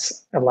that.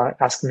 It's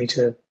asking me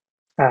to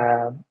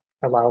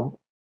allow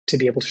to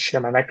be able to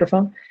share my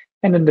microphone,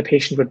 and then the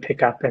patient would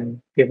pick up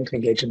and be able to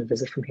engage in the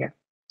visit from here.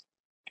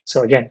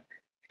 So again,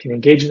 I can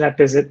engage in that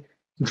visit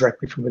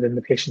directly from within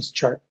the patient's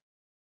chart.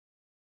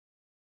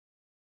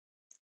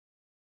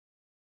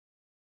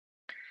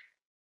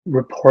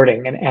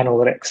 Reporting and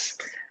analytics.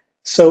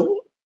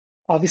 So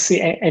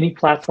obviously, any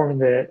platform in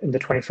the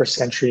 21st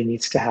century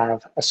needs to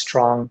have a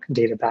strong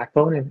data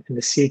backbone, and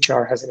the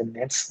CHR has an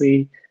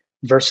immensely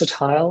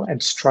versatile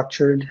and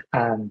structured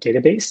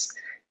database,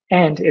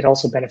 and it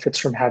also benefits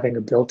from having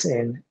a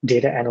built-in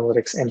data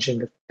analytics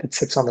engine that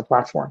sits on the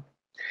platform.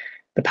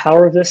 The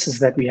power of this is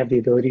that we have the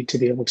ability to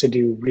be able to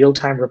do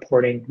real-time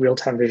reporting,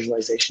 real-time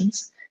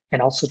visualizations,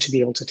 and also to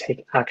be able to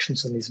take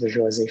actions on these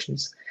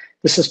visualizations.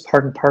 This is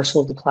part and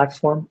parcel of the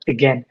platform.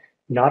 Again,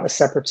 not a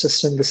separate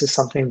system. This is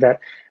something that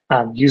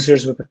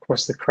users with, of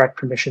course, the correct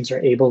permissions are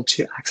able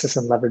to access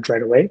and leverage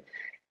right away.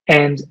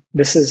 And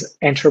this is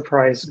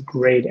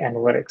enterprise-grade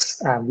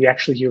analytics. We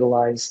actually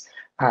utilize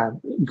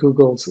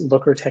Google's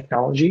Looker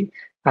technology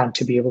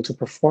to be able to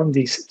perform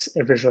these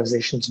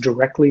visualizations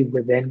directly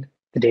within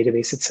the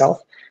database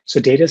itself. So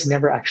data is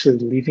never actually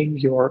leaving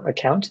your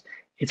account.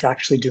 It's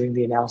actually doing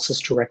the analysis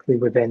directly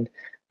within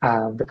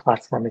the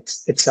platform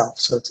itself.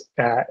 So it's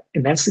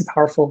immensely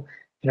powerful,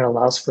 and it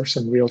allows for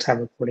some real-time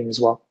reporting as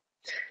well.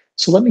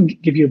 So let me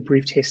give you a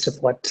brief taste of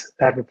what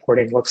that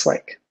reporting looks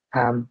like.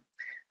 I'm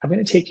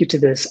going to take you to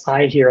this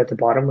eye here at the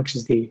bottom, which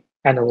is the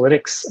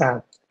analytics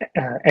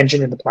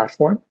engine in the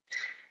platform.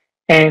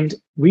 And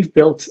we've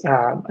built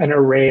an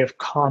array of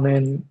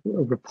common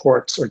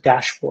reports or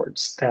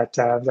dashboards that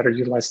are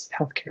utilized in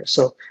healthcare.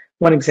 So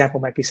one example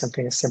might be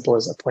something as simple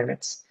as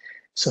appointments.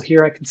 So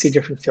here I can see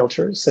different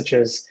filters, such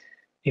as,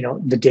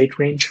 the date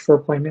range for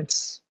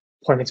appointments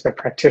by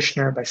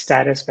practitioner, by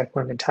status, by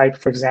appointment type.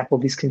 For example,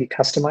 these can be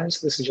customized.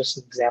 So this is just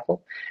an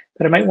example.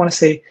 But I might want to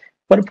say,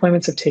 what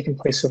appointments have taken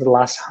place over the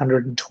last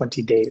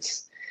 120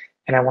 days?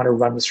 And I want to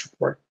run this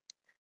report.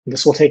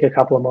 This will take a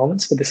couple of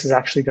moments, but this is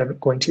actually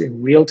going to,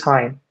 in real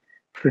time,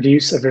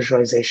 produce a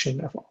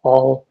visualization of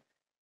all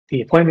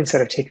the appointments that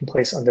have taken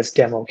place on this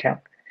demo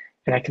account.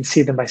 And I can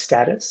see them by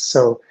status.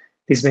 So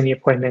these many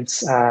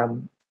appointments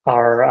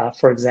are,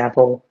 for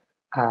example,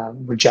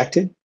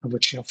 rejected, of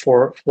which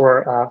 5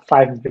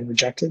 have been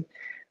rejected.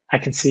 I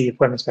can see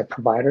appointments by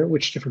provider,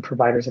 which different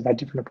providers have had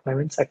different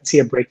appointments. I can see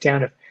a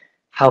breakdown of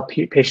how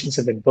patients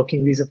have been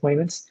booking these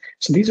appointments.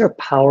 So these are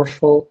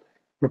powerful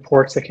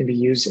reports that can be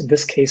used, in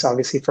this case,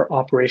 obviously for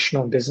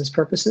operational and business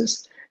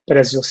purposes. But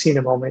as you'll see in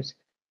a moment,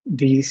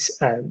 these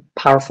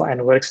powerful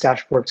analytics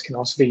dashboards can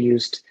also be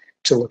used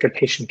to look at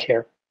patient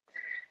care.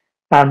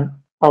 I'll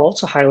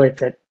also highlight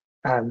that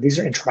these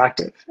are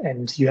interactive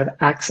and you have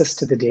access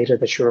to the data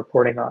that you're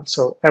reporting on.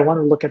 So if I want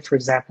to look at, for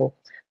example,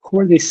 who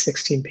are these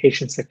 16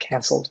 patients that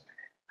canceled?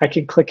 I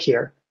can click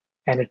here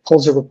and it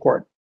pulls a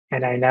report.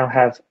 And I now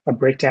have a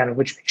breakdown of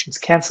which patients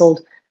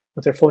canceled,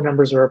 what their phone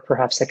numbers are.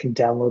 Perhaps I can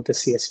download the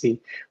CSV,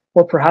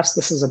 or perhaps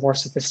this is a more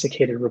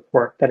sophisticated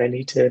report that I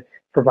need to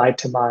provide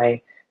to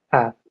my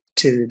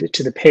to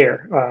the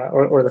payer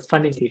or the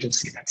funding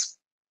agency that's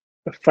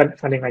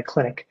funding my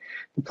clinic.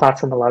 The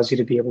platform allows you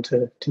to be able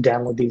to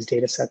download these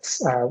data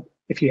sets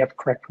if you have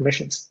correct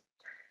permissions.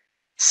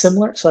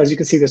 Similar, so as you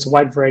can see, there's a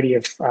wide variety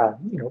of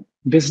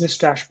business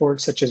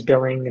dashboards such as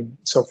billing and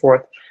so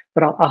forth.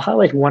 But I'll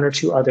highlight one or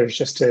two others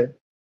just to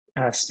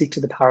speak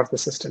to the power of the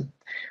system.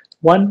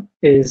 One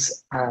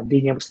is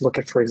being able to look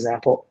at, for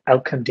example,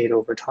 outcome data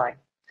over time.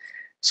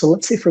 So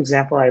let's say, for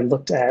example, I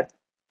looked at,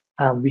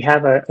 we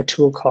have a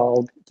tool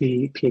called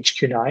the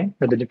PHQ-9,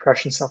 or the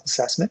Depression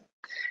Self-Assessment.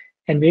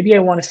 And maybe I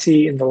want to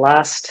see in the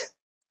last,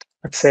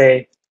 let's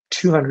say,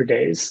 200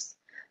 days,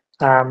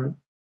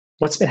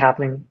 what's been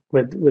happening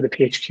with the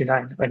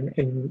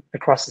PHQ-9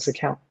 across this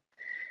account.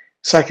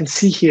 So I can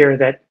see here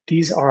that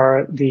these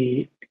are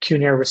the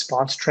Q&A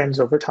response trends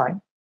over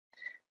time.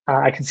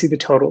 I can see the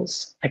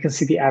totals. I can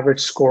see the average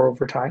score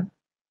over time.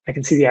 I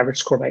can see the average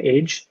score by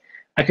age.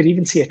 I could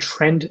even see a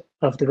trend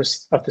of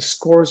the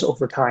scores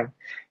over time.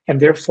 And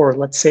therefore,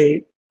 let's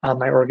say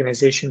my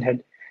organization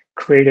had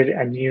created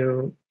a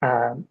new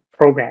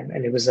program,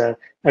 and it was a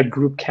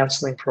group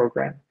counseling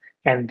program.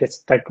 And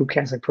that group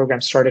counseling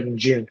program started in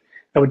June.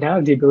 I would now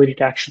have the ability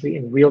to actually,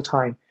 in real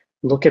time,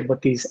 look at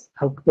what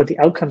the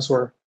outcomes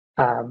were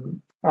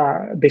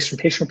based on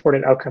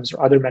patient-reported outcomes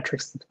or other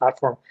metrics in the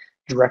platform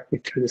directly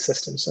through the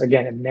system. So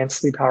again,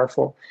 immensely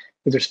powerful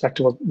with respect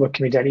to what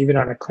can be done even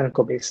on a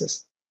clinical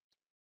basis.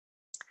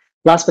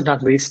 Last but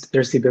not least,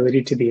 there's the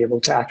ability to be able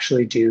to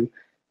actually do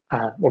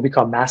what we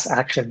call mass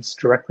actions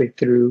directly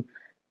through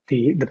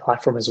the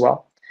platform as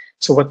well.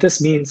 So what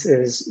this means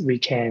is we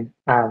can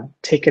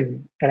take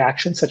an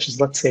action such as,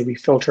 let's say we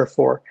filter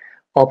for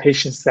all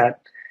patients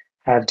that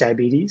have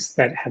diabetes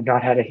that have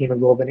not had a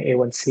hemoglobin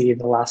A1C in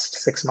the last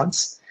 6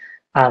 months.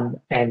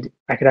 And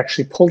I could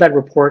actually pull that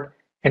report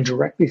and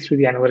directly through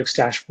the analytics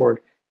dashboard,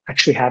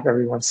 actually have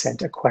everyone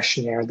sent a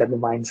questionnaire that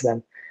reminds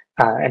them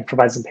and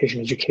provides them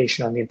patient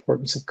education on the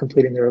importance of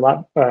completing their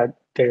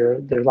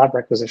lab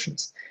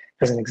requisitions,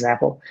 as an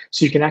example.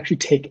 So you can actually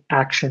take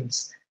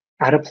actions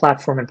at a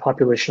platform and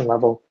population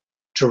level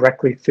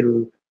directly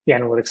through the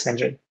analytics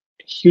engine.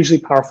 Hugely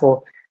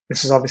powerful.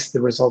 This is obviously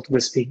the result of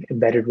this being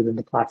embedded within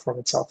the platform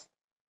itself.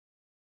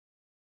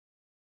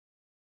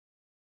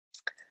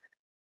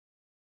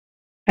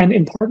 And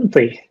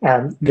importantly,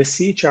 the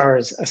CHR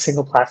is a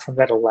single platform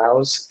that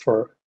allows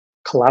for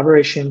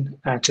collaboration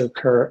to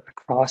occur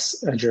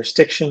across a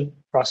jurisdiction,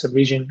 across a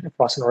region,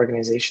 across an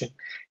organization,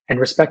 and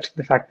respect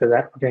the fact that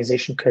that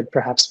organization could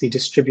perhaps be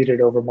distributed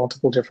over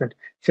multiple different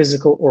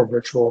physical or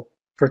virtual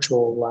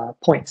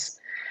points.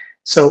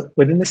 So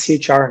within the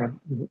CHR, and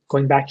I'm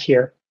going back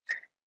here,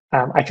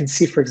 I can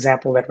see, for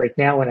example, that right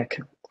now when I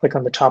click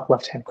on the top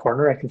left-hand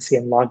corner, I can see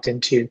I'm logged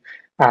into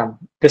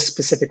this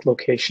specific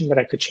location, but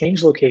I could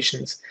change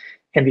locations.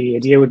 And the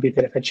idea would be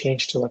that if I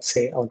change to, let's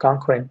say,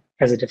 Algonquin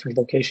as a different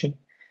location,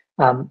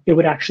 it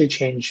would actually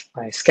change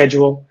my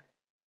schedule.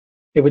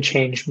 It would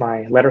change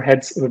my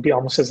letterheads. It would be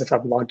almost as if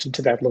I've logged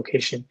into that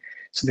location.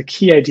 So the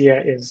key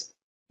idea is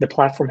the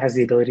platform has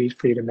the ability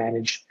for you to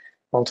manage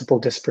multiple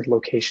disparate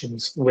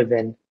locations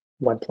within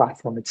one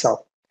platform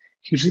itself.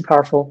 Hugely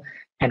powerful.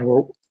 And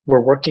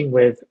we're working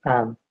with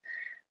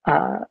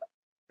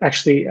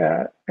actually,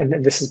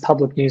 and this is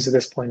public news at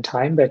this point in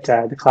time, but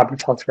the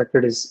Collaborative Health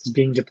Record is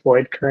being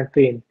deployed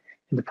currently in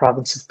the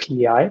province of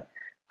PEI.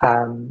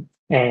 and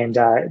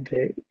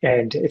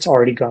it's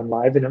already gone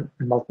live in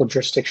multiple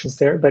jurisdictions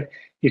there. But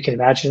you can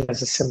imagine,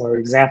 as a similar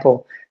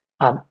example,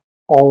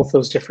 all of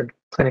those different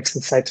clinics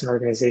and sites and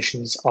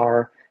organizations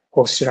are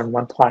hosted on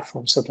one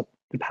platform. So the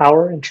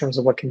power in terms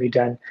of what can be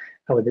done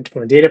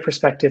from a data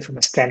perspective, from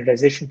a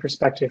standardization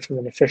perspective, from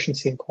an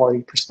efficiency and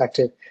quality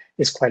perspective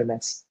is quite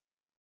immense.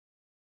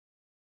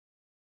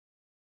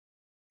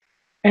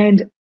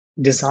 And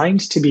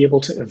designed to be able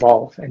to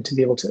evolve and to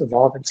be able to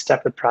evolve in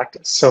step with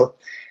practice. So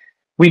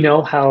we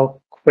know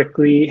how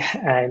quickly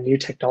new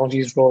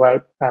technologies roll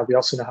out. We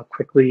also know how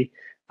quickly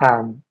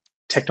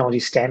technology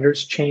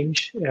standards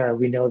change.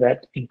 We know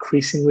that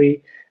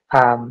increasingly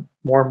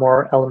more and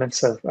more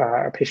elements of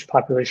our patient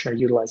population are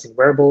utilizing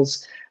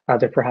wearables.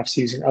 They're perhaps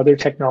using other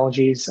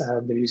technologies.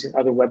 They're using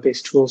other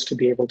web-based tools to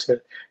be able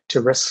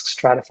to risk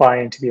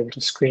stratify and to be able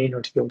to screen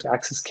or to be able to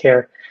access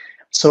care.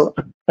 So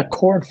a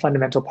core and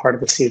fundamental part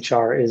of the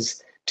CHR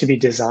is to be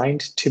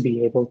designed to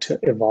be able to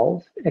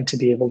evolve and to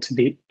be able to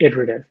be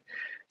iterative.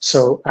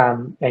 So,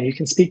 and you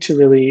can speak to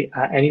really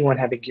anyone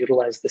having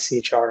utilized the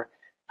CHR.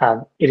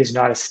 It is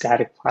not a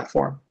static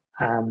platform.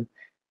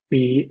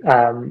 We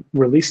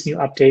release new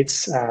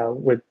updates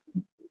with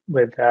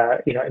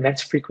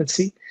immense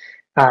frequency.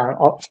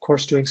 Of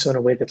course, doing so in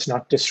a way that's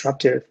not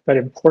disruptive, but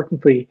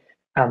importantly,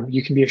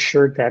 you can be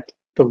assured that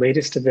the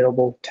latest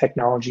available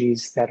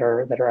technologies that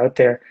are out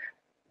there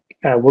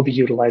will be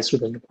utilized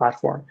within the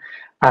platform.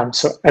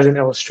 So, as an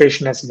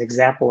illustration, as an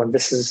example, and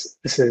this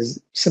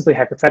is simply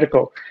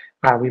hypothetical,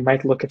 we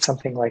might look at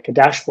something like a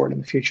dashboard in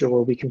the future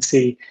where we can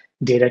see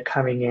data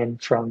coming in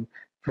from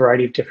a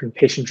variety of different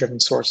patient-driven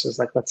sources,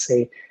 like let's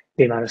say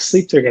the amount of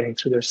sleep they're getting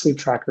through their sleep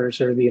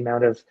trackers or the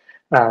amount of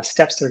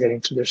steps they're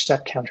getting through their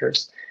step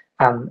counters,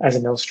 as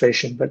an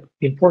illustration. But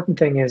the important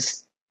thing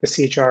is the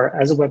CHR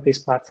as a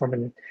web-based platform,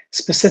 and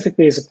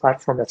specifically as a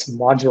platform that's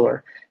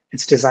modular.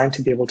 It's designed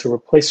to be able to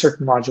replace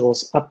certain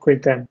modules,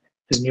 upgrade them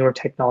as newer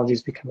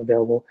technologies become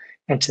available,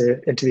 and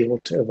to be able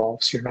to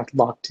evolve. So you're not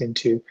locked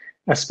into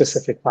a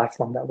specific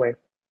platform that way.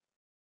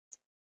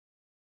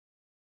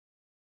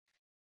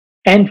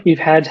 And we've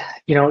had,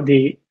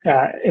 the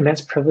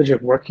immense privilege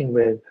of working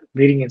with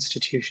leading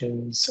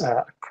institutions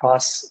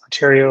across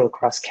Ontario,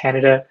 across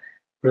Canada,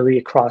 really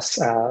across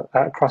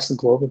the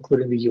globe,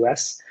 including the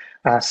US.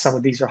 Some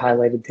of these are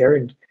highlighted there,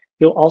 and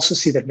you'll also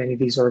see that many of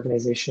these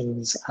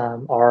organizations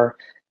are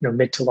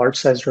mid to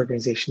large-sized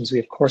organizations. We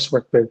of course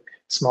work with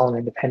small and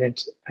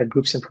independent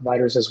groups and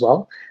providers as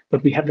well,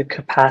 but we have the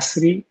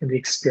capacity and the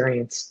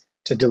experience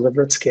to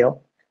deliver at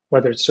scale,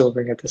 whether it's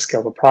delivering at the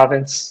scale of a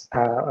province,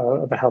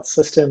 of a health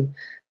system,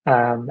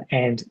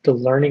 and the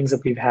learnings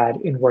that we've had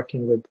in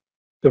working with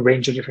the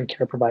range of different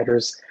care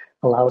providers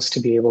allow us to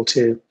be able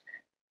to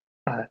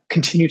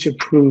continue to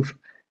improve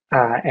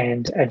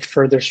and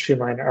further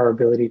streamline our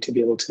ability to be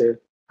able to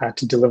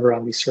deliver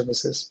on these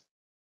services.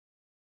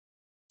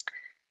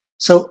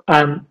 So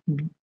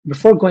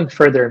before going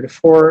further,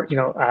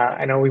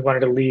 I know we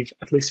wanted to leave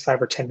at least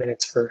 5 or 10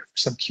 minutes for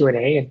some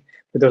Q&A, and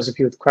for those of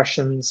you with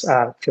questions,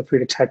 feel free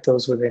to type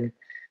those within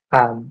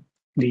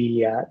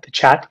the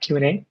chat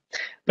Q&A.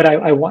 But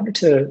I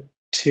wanted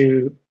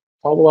to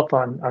follow up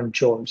on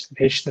George, the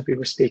patient that we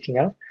were speaking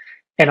of,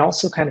 and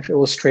also kind of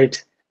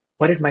illustrate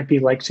what it might be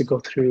like to go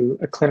through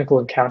a clinical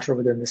encounter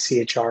within the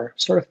CHR,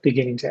 sort of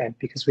beginning to end,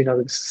 because we know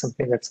that this is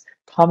something that's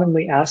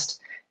commonly asked,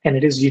 and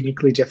it is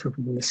uniquely different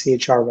within the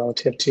CHR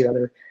relative to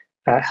other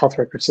health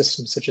record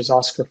systems, such as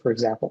OSCAR, for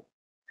example.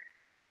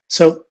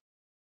 So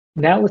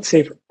now let's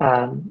say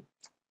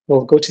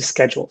we'll go to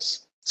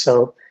schedules.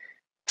 So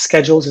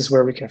schedules is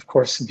where we can, of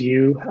course,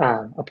 view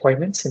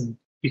appointments, and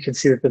you can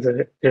see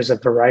that there's a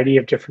variety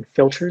of different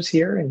filters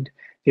here, and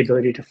the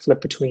ability to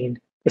flip between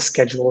the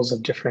schedules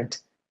of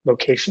different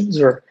locations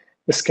or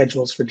the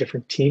schedules for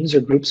different teams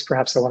or groups.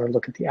 Perhaps I want to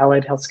look at the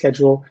allied health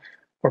schedule,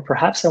 or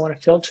perhaps I want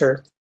to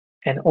filter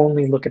and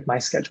only look at my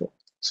schedule.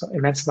 So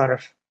immense amount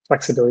of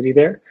flexibility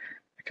there.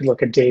 I could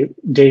look at day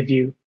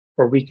view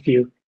or week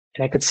view,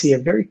 and I could see a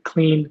very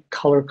clean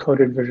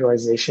color-coded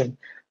visualization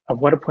of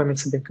what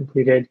appointments have been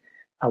completed,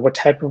 what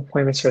type of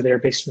appointments are there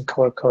based on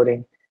color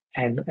coding,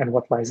 and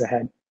what lies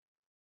ahead.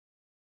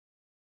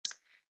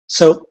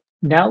 So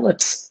now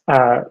let's,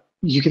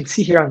 you can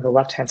see here on the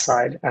left-hand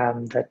side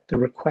that the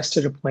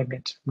requested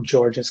appointment from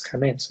George has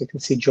come in. So you can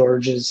see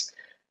George has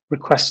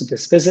requested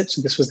this visit.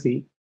 So this was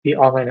the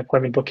online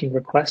appointment booking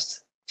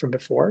request from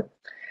before.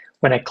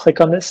 When I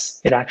click on this,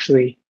 it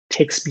actually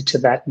takes me to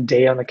that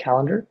day on the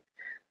calendar.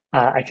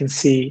 I can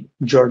see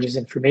George's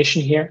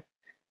information here.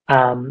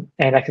 And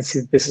I can see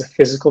that this is a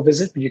physical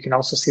visit, but you can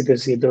also see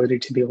there's the ability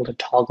to be able to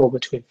toggle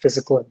between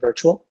physical and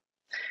virtual.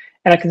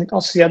 And I can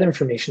also see other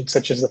information,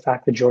 such as the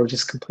fact that George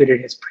has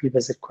completed his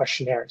pre-visit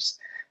questionnaires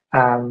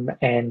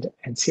and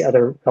see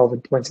other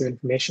relevant points of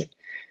information.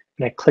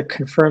 When I click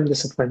confirm,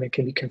 this appointment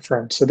can be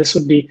confirmed. So this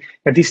would be,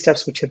 these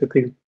steps were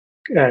typically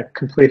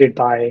completed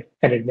by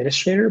an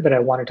administrator, but I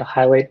wanted to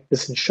highlight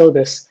this and show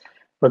this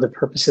for the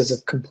purposes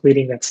of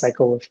completing that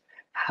cycle of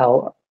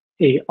how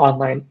a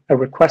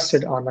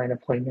requested online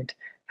appointment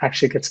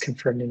actually gets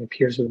confirmed and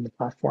appears within the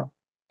platform.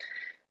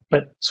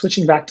 But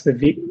switching back to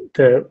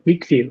the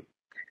week view,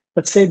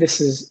 let's say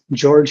this is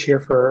George here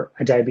for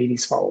a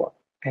diabetes follow-up.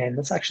 And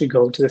let's actually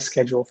go to the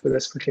schedule for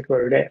this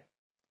particular day.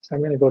 So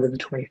I'm going to go to the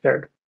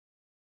 23rd.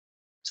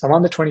 So I'm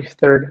on the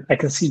 23rd. I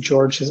can see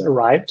George has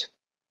arrived.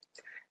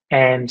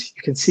 And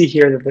you can see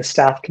here that the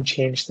staff can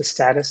change the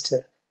status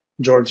to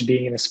George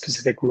being in a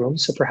specific room.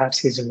 So perhaps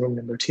he's in room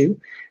number 2.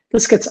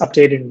 This gets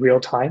updated in real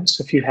time.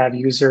 So if you have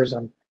users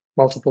on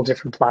multiple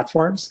different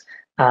platforms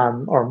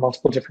or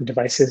multiple different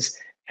devices,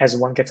 as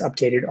one gets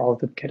updated, all of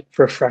them get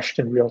refreshed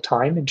in real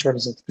time in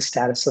terms of the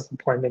status of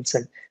appointments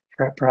and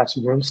perhaps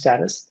room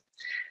status.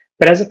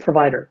 But as a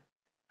provider,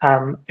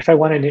 if I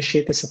want to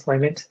initiate this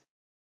appointment,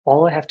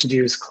 all I have to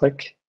do is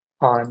click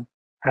on,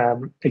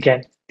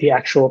 again, the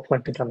actual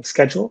appointment on the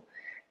schedule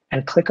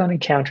and click on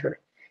Encounter,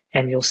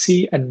 and you'll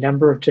see a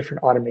number of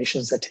different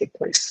automations that take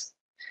place.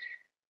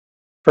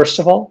 First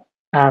of all,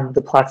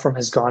 the platform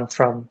has gone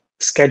from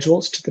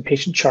schedules to the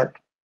patient chart.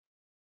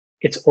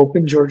 It's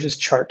opened George's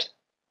chart.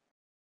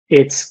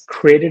 It's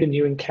created a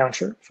new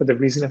encounter for the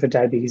reason of a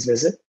diabetes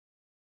visit.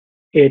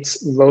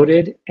 It's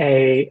loaded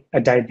a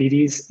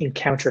diabetes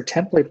encounter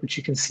template, which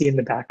you can see in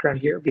the background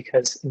here,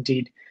 because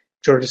indeed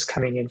George is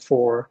coming in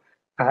for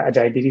a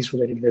diabetes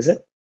related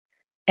visit.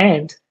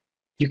 And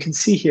you can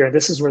see here,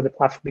 this is where the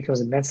platform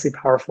becomes immensely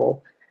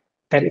powerful,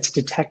 that it's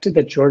detected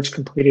that George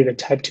completed a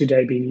type 2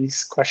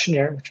 diabetes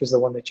questionnaire, which was the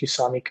one that you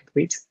saw me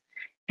complete,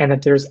 and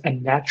that there's a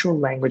natural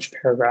language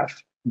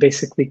paragraph,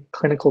 basically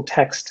clinical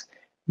text,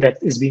 that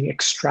is being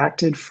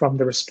extracted from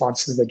the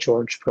responses that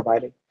George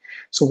provided.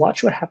 So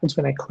watch what happens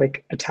when I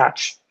click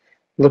Attach.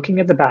 Looking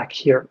at the back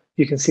here,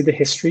 you can see the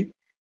history.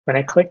 When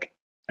I click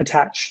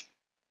Attach,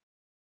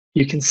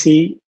 you can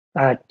see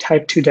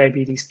type 2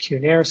 diabetes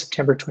Q&A,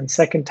 September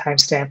 22nd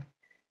timestamp.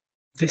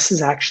 This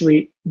is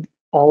actually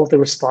all of the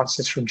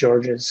responses from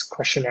George's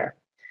questionnaire.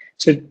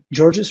 So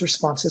George's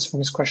responses from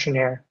his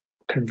questionnaire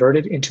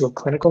converted into a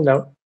clinical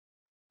note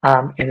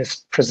and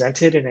is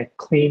presented in a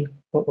clean,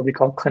 what we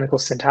call clinical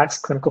syntax,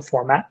 clinical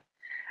format.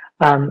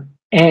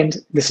 And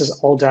this is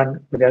all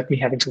done without me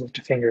having to lift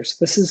a finger. So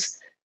this is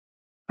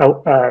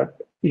a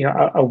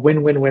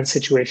win-win-win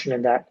situation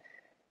in that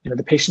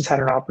the patients had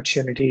an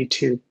opportunity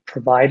to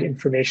provide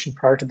information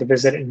prior to the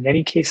visit, and in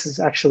many cases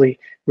actually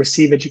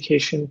receive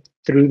education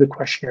through the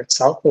questionnaire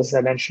itself. As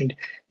I mentioned,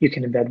 you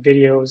can embed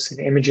videos and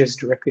images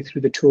directly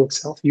through the tool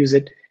itself, use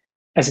it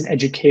as an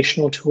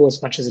educational tool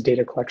as much as a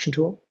data collection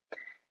tool.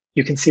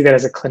 You can see that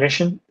as a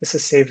clinician, this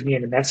has saved me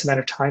an immense amount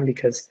of time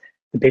because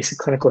the basic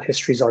clinical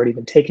history has already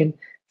been taken,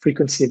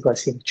 frequency of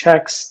glycemic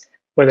checks,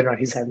 whether or not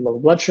he's had low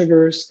blood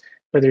sugars,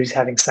 whether he's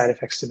having side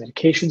effects to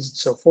medications and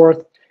so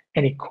forth.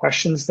 Any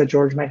questions that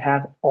George might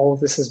have, all of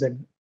this has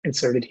been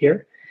inserted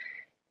here.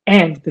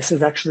 And this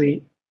is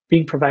actually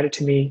being provided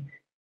to me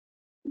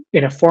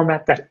in a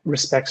format that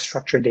respects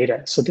structured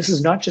data. So this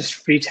is not just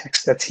free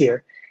text that's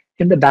here.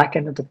 In the back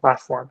end of the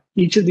platform,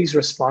 each of these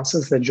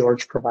responses that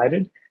George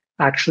provided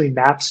actually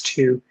maps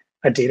to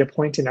a data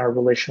point in our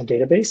relational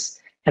database.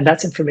 And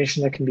that's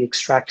information that can be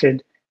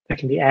extracted, that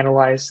can be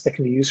analyzed, that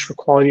can be used for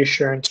quality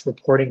assurance,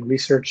 reporting,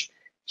 research,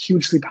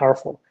 hugely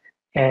powerful.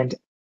 And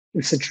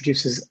this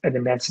introduces an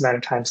immense amount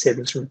of time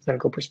savings from a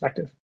clinical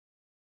perspective.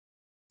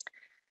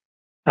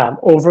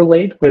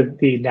 Overlaid with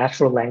the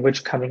natural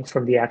language coming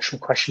from the actual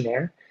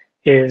questionnaire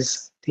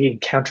is the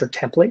encounter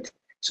template.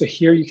 So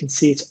here you can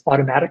see it's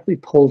automatically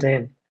pulled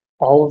in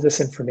all of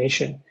this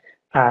information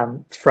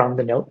from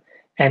the note.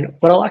 And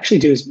what I'll actually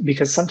do is,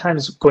 because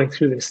sometimes going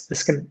through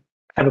this can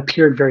have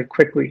appeared very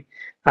quickly,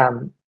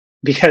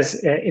 because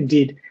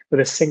indeed, with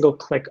a single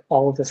click,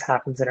 all of this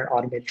happens in an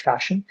automated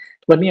fashion.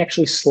 Let me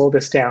actually slow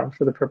this down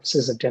for the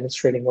purposes of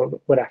demonstrating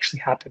what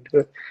actually happened.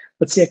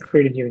 Let's say I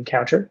create a new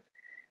encounter.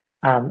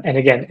 And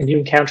again, a new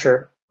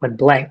encounter, when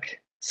blank,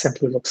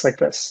 simply looks like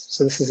this.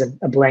 So this is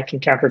a blank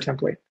encounter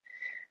template.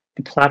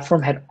 The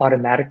platform had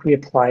automatically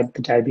applied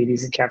the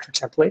diabetes encounter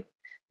template.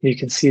 And you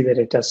can see that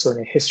it does so in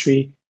a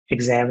history,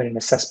 examine, and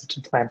assessment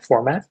and plan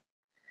format.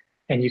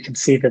 And you can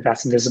see that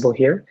that's visible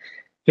here.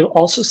 You'll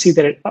also see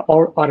that it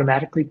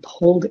automatically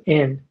pulled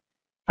in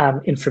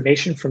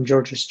information from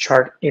George's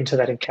chart into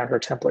that encounter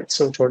template.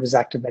 So George's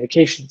active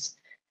medications,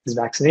 his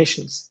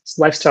vaccinations, his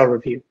lifestyle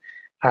review,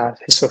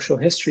 his social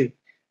history,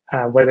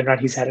 whether or not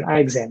he's had an eye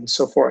exam, and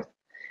so forth.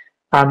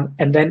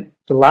 And then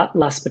the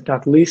last but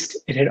not least,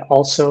 it had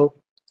also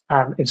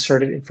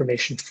inserted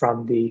information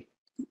from the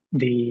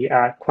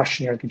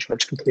questionnaire that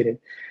George completed.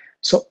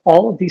 So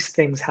all of these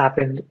things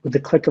happened with the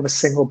click of a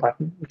single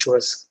button, which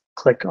was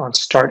click on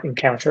Start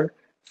Encounter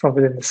from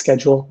within the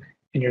schedule,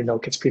 and your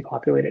note gets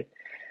pre-populated.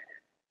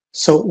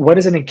 So what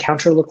does an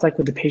encounter look like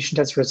with the patient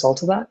as a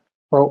result of that?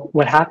 Well,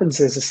 what happens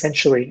is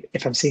essentially,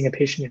 if I'm seeing a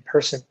patient in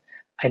person,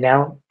 I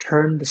now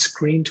turn the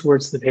screen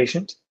towards the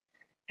patient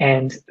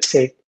and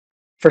say,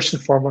 first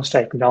and foremost, I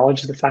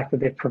acknowledge the fact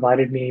that they've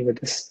provided me with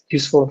this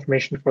useful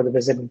information for the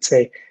visit and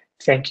say,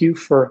 thank you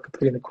for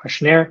completing the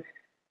questionnaire.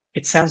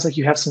 It sounds like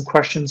you have some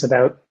questions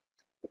about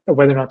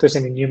whether or not there's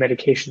any new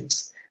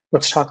medications.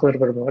 Let's talk a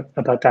little bit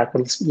about that,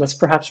 but let's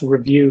perhaps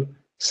review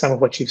some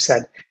of what you've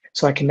said.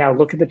 So I can now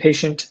look at the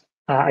patient,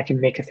 I can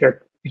make a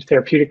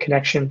therapeutic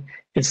connection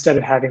instead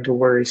of having to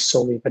worry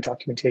solely about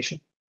documentation.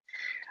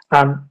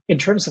 In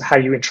terms of how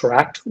you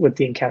interact with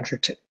the encounter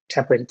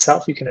template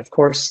itself, you can, of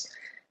course,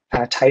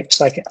 type.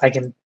 So I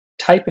can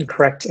type and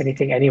correct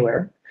anything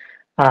anywhere.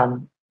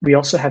 We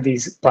also have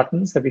these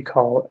buttons that we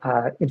call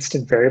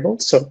instant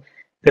variables. So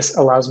this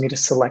allows me to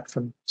select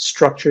from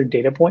structured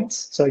data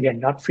points. So again,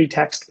 not free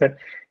text, but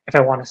if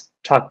I want to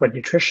talk about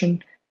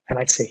nutrition, I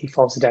might say he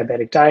follows a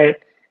diabetic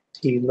diet,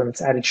 he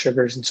limits added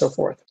sugars, and so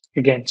forth.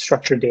 Again,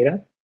 structured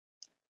data.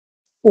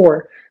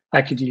 Or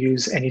I could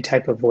use any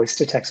type of voice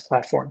to text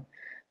platform.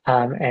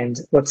 And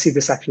let's see if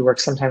this actually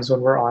works. Sometimes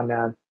when we're on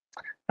a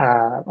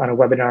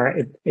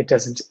webinar, it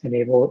doesn't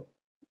enable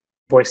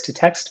voice to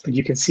text, but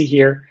you can see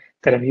here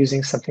that I'm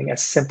using something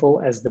as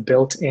simple as the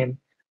built-in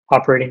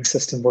operating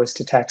system voice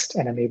to text,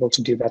 and I'm able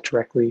to do that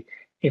directly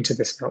into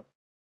this note.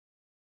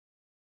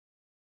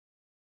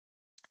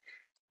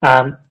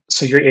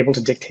 So you're able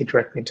to dictate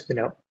directly into the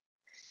note.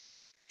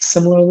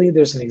 Similarly,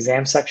 there's an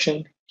exam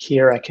section.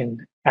 Here I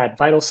can add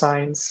vital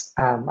signs.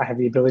 I have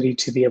the ability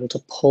to be able to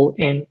pull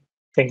in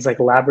things like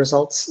lab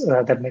results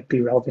that might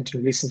be relevant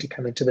and recent to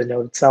come into the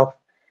note itself.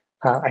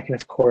 I can,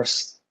 of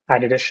course,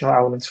 add additional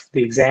elements for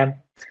the exam.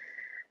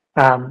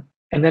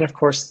 And then, of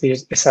course, the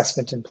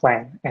assessment and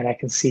plan. And I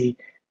can see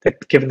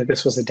that given that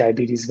this was a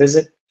diabetes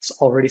visit, it's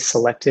already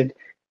selected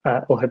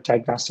OHIP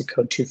diagnostic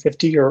code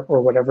 250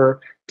 or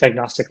whatever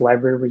diagnostic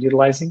library we're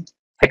utilizing.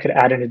 I could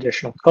add an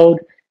additional code.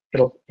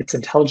 It's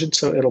intelligent,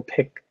 so it'll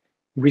pick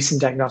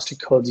recent diagnostic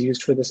codes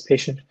used for this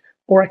patient.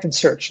 Or I can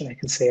search and I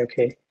can say,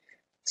 okay,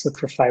 let's look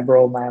for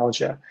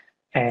fibromyalgia.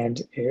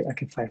 And I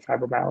can find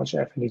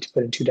fibromyalgia if I need to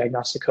put in 2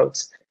 diagnostic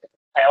codes.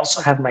 I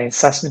also have my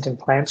assessment and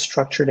plan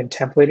structured and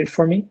templated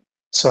for me.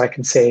 So I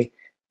can say,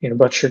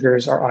 blood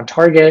sugars are on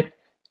target,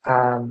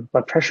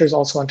 blood pressure is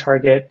also on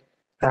target,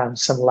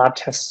 some lab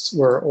tests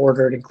were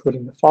ordered,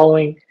 including the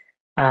following,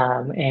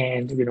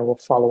 and we'll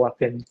follow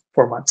up in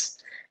 4 months.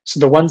 So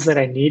the ones that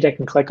I need, I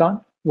can click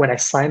on. When I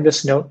sign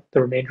this note,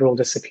 the remainder will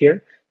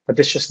disappear, but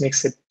this just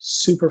makes it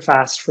super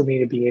fast for me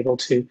to be able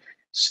to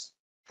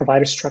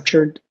provide a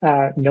structured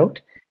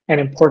note. And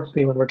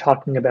importantly, when we're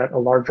talking about a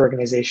large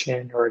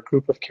organization or a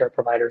group of care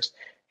providers,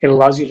 it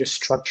allows you to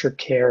structure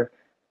care.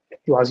 It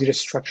allows you to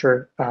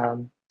structure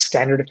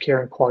standard of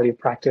care and quality of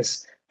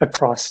practice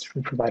across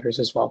different providers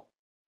as well.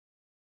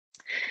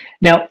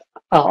 Now,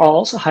 I'll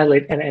also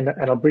highlight, and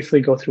I'll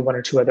briefly go through 1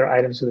 or 2 other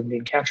items within the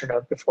encounter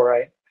note before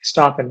I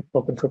stop and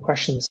open for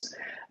questions.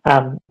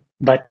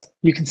 But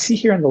you can see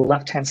here on the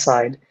left-hand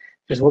side,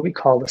 there's what we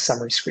call the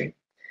summary screen.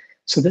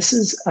 So this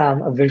is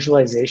a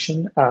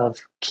visualization of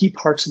key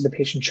parts of the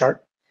patient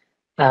chart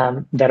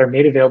that are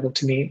made available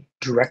to me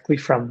directly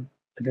from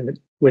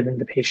within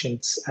the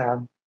patient's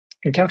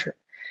encounter.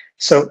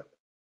 So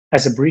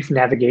as a brief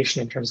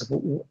navigation in terms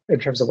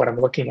of what I'm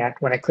looking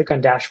at, when I click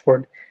on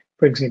dashboard, it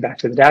brings me back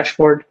to the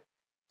dashboard.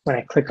 When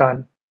I click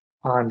on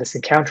this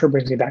encounter, it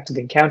brings me back to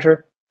the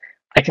encounter.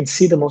 I can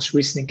see the most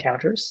recent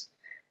encounters.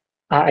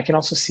 I can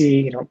also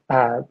see,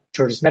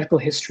 George's medical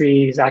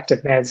history, his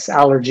active meds,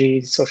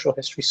 allergies, social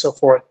history, so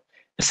forth.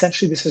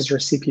 Essentially, this is your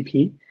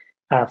CPP.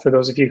 For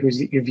those of you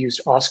who've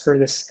used Oscar,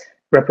 this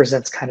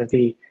represents kind of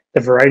the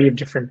variety of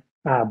different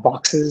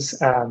boxes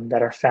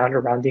that are found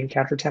around the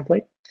encounter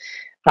template.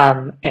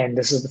 And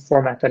this is the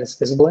format that it's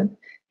visible in.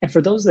 And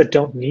for those that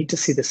don't need to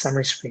see the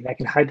summary screen, I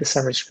can hide the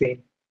summary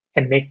screen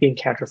and make the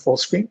encounter full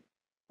screen,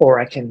 or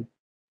I can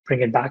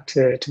bring it back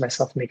to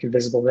myself and make it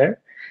visible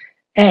there.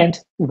 And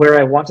where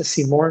I want to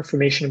see more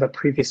information about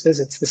previous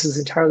visits, this is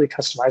entirely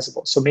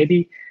customizable. So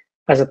maybe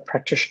as a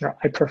practitioner,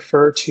 I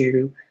prefer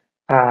to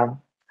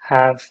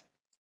have,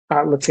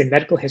 let's say,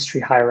 medical history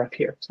higher up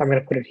here. So I'm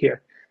going to put it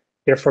here.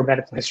 Therefore,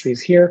 medical history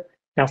is here.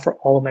 Now for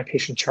all of my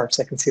patient charts,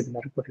 I can see the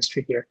medical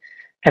history here.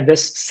 And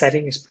this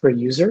setting is per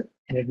user,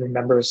 and it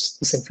remembers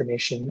this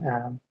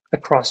information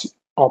across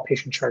all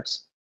patient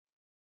charts.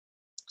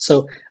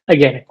 So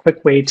again, a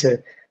quick way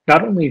to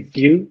not only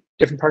view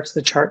different parts of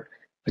the chart,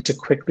 but to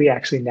quickly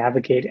actually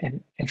navigate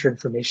and enter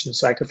information.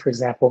 So I could, for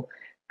example,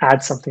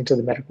 add something to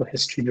the medical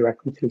history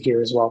directly through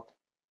here as well.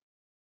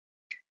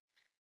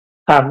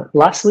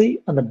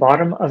 Lastly, on the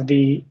bottom of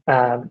the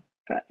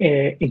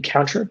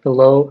encounter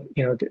below,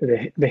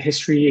 the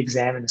history,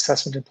 exam, and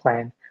assessment and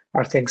plan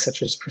are things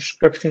such as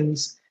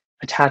prescriptions,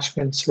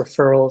 attachments,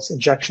 referrals,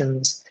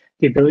 injections,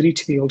 the ability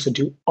to be able to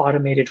do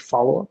automated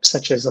follow-up,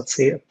 such as, let's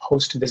say, a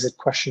post-visit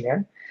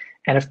questionnaire,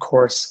 and of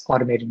course,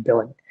 automated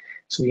billing.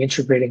 So we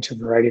integrate into a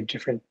variety of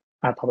different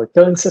public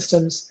billing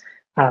systems.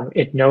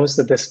 It knows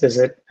that this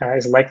visit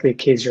is likely a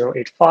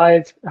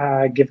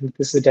K085, given that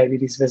this is a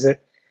diabetes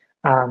visit.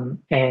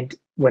 And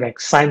when I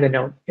sign the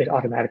note, it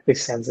automatically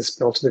sends this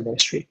bill to the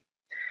ministry.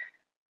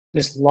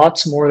 There's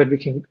lots more that we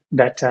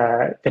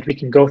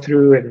can go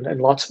through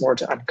and lots more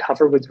to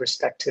uncover with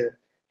respect to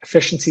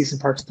efficiencies and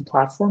parts of the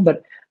platform.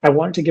 But I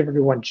wanted to give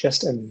everyone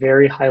just a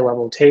very high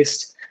level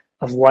taste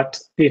of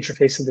what the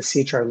interface of the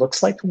CHR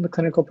looks like from the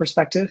clinical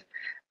perspective.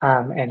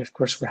 And of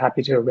course, we're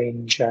happy to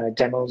arrange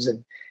demos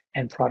and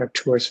and product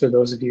tours for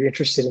those of you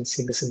interested in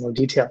seeing this in more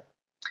detail.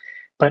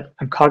 But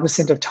I'm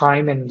cognizant of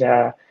time, and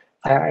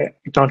I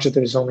acknowledge that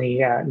there's only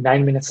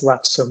 9 minutes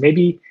left. So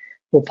maybe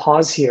we'll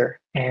pause here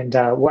and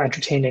we'll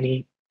entertain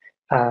any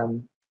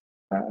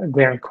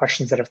glaring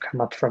questions that have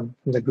come up from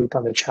the group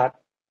on the chat.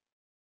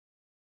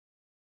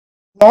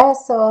 Yeah,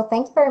 so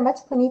thank you very much,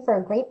 Puneet, for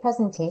a great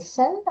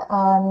presentation.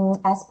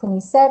 As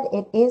Puneet said,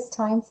 it is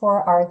time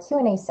for our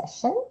Q&A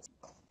session.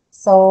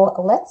 So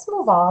let's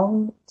move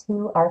on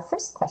to our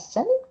first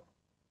question.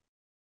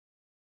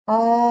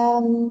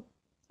 All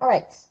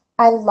right.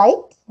 I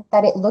like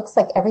that it looks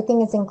like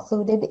everything is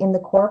included in the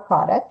core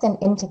product and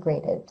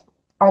integrated.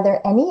 Are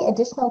there any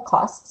additional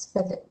costs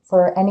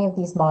for any of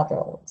these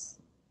modules?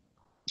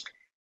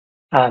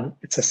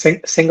 It's a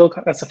single,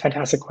 that's a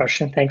fantastic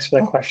question. Thanks for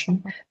that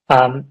question.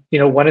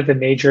 One of the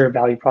major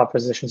value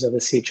propositions of the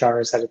CHR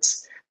is that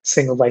it's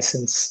single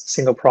license,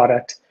 single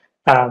product.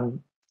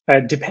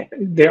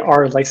 There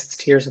are license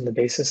tiers on the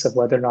basis of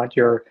whether or not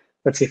you're,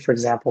 let's say, for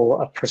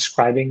example, a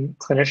prescribing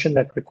clinician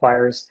that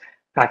requires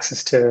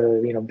access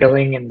to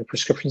billing and the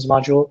prescriptions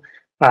module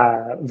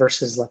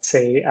versus, let's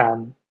say,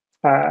 an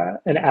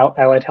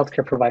allied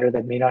healthcare provider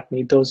that may not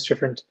need those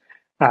different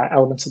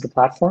elements of the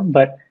platform,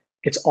 but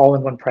it's all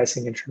in one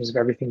pricing in terms of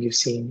everything you've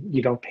seen.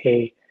 You don't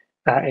pay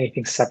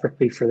anything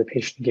separately for the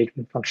patient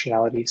engagement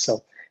functionality.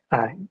 So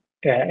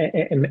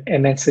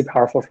immensely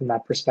powerful from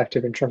that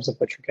perspective in terms of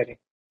what you're getting.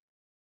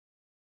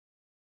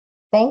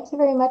 Thank you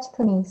very much,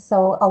 Puneet.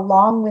 So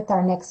along with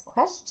our next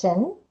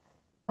question,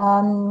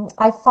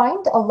 I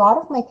find a lot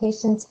of my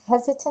patients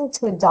hesitant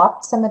to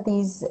adopt some of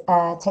these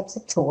types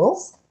of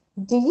tools.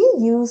 Do you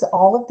use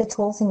all of the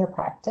tools in your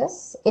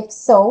practice? If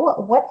so,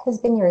 what has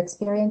been your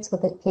experience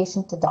with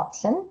patient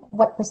adoption?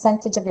 What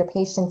percentage of your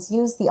patients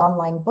use the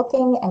online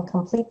booking and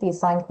complete the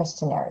assigned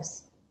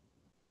questionnaires?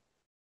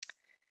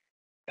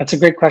 That's a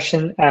great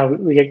question.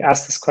 We get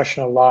asked this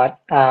question a lot.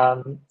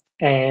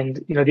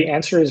 And the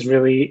answer is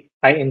really,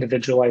 I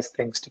individualize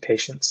things to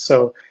patients.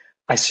 So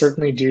I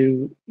certainly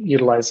do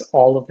utilize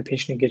all of the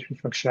patient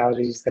engagement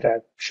functionalities that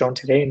I've shown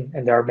today,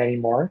 and there are many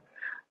more.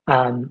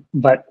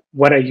 But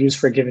what I use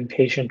for a given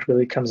patient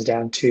really comes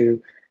down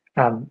to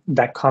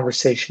that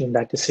conversation and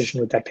that decision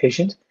with that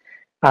patient.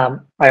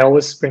 I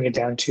always bring it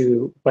down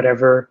to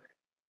whatever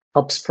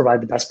helps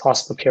provide the best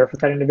possible care for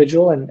that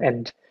individual,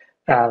 and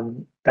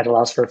that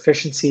allows for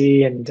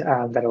efficiency, and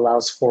that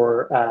allows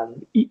for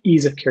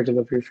ease of care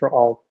delivery for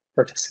all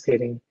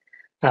participating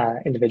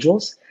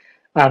individuals.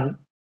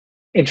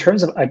 In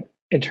terms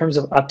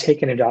of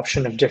uptake and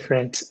adoption of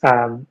different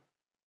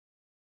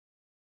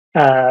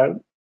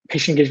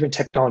patient engagement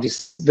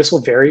technologies, this will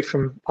vary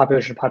from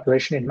population to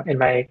population. In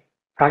my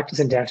practice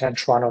in downtown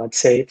Toronto, I'd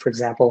say, for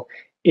example,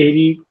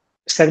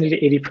 70 to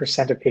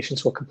 80% of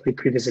patients will complete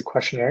pre-visit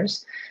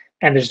questionnaires,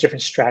 and there's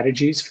different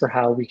strategies for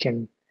how we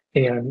can,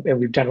 and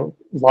we've done a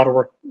lot of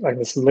work like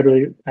this.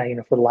 Literally,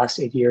 for the last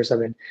 8 years, I've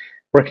been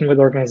working with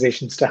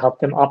organizations to help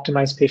them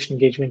optimize patient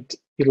engagement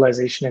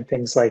utilization and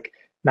things like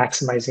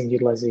maximizing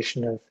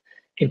utilization of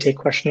intake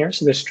questionnaires.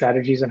 So there's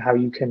strategies on how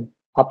you can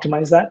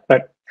optimize that,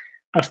 but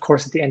of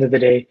course, at the end of the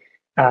day,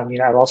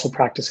 I've also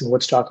practiced in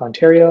Woodstock,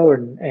 Ontario,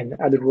 and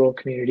other rural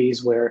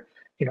communities where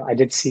I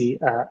did see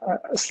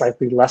a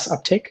slightly less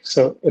uptake.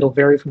 So it'll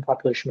vary from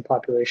population to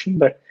population,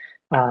 but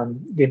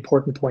the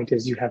important point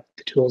is you have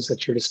the tools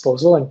at your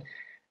disposal,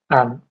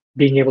 and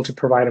being able to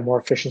provide a more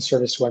efficient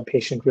service to one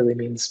patient really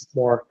means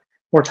more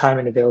time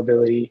and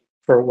availability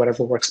for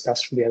whatever works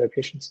best for the other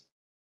patients.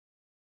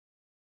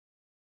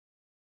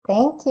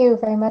 Thank you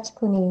very much,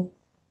 Puneet.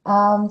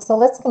 So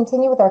let's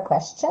continue with our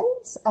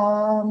questions.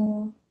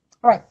 All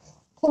right.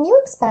 Can you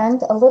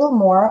expand a little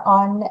more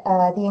on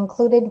the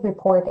included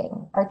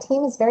reporting? Our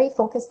team is very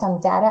focused on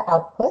data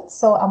output,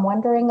 so I'm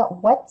wondering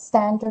what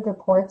standard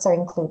reports are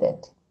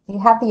included. Do you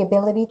have the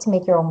ability to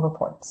make your own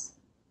reports?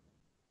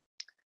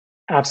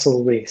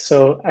 Absolutely.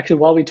 So actually,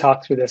 while we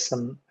talk through this,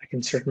 I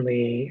can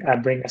certainly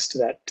bring us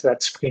to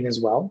that screen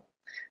as well.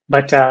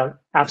 But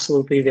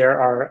absolutely, there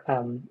are.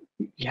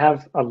 You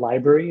have a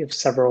library of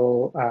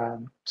several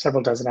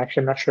dozen.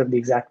 Actually, I'm not sure of the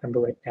exact number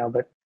right now,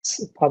 but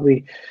it's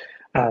probably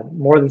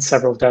more than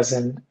several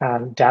dozen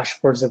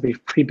dashboards that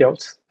we've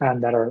pre-built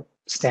that are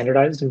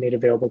standardized and made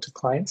available to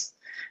clients.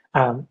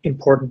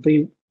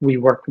 Importantly, we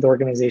work with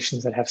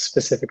organizations that have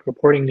specific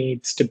reporting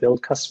needs to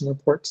build custom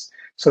reports,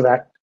 so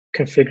that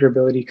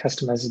configurability,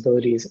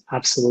 customizability is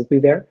absolutely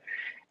there.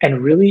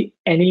 And really,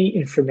 any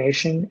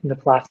information in the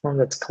platform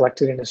that's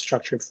collected in a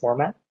structured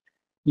format,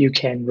 you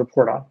can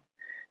report on.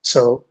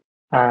 So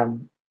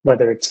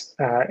whether it's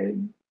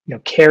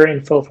care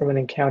info from an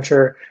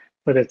encounter,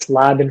 whether it's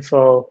lab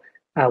info,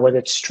 whether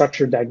it's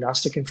structured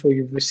diagnostic info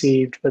you've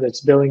received, whether it's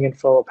billing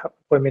info,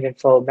 appointment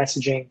info,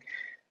 messaging,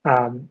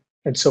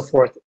 and so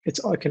forth, it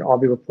can all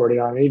be reported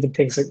on. And even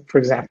things like, for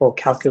example,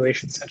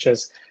 calculations such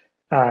as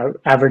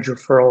average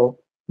referral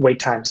wait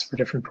times for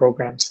different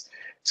programs.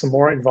 So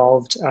more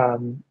involved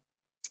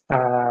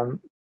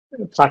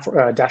platform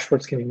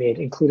dashboards can be made,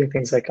 including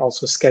things like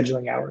also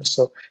scheduling hours.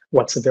 So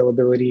what's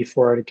availability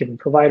for a given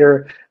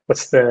provider?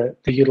 What's the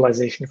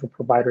utilization for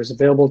providers'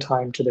 available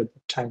time to their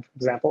time, for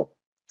example?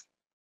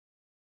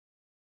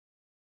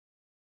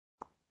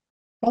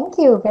 Thank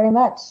you very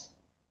much.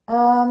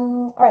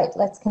 All right,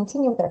 let's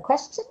continue with our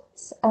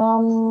questions.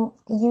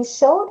 You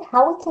showed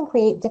how we can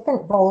create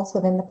different roles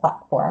within the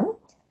platform.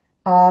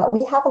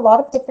 We have a lot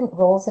of different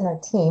roles in our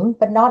team,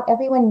 but not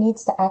everyone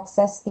needs to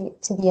access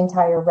to the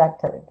entire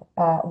record.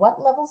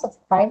 What levels of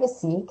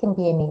privacy can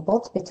be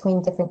enabled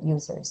between different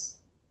users?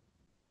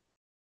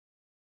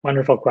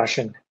 Wonderful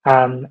question.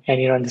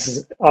 And this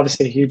is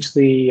obviously a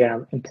hugely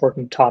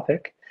important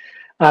topic.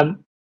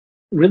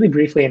 Really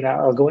briefly, and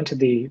I'll go into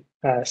the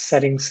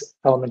settings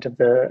element of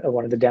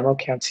one of the demo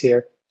accounts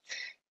here.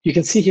 You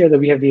can see here that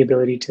we have the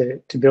ability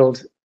to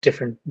build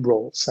different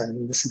roles. And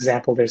in this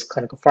example, there's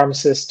clinical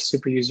pharmacist,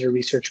 super user,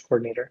 research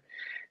coordinator.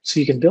 So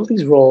you can build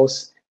these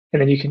roles,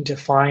 and then you can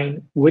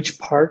define which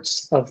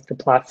parts of the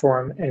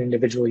platform an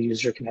individual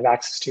user can have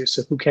access to.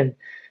 So who can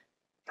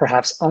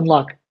perhaps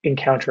unlock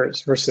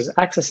encounters versus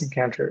access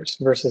encounters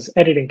versus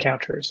edit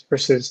encounters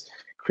versus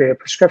create a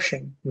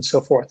prescription and so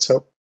forth.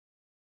 So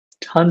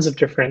tons of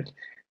different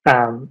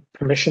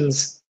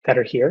permissions that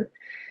are here.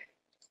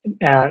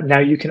 Now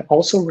you can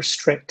also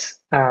restrict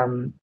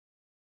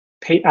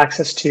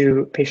access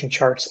to patient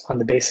charts on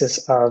the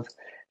basis of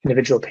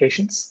individual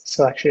patients.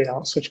 So actually,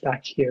 I'll switch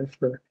back here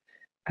for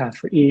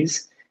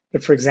ease.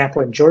 But for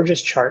example, in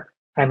George's chart,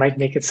 I might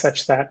make it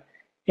such that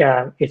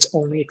it's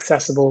only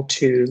accessible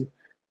to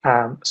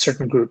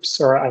certain groups.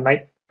 Or I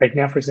might, right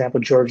now, for example,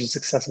 George is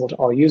accessible to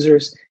all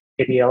users.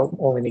 Maybe I'll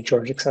only make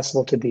George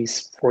accessible to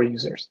these 4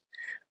 users.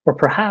 Or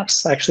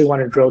perhaps I actually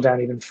want to drill down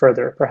even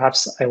further.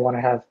 Perhaps I want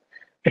to have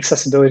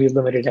accessibility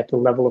limited at the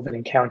level of an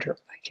encounter.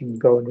 I can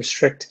go and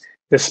restrict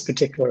this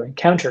particular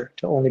encounter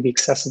to only be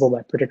accessible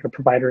by particular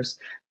providers,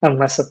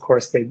 unless, of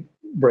course, they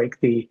break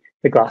the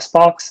glass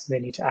box. They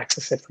need to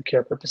access it for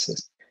care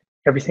purposes.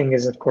 Everything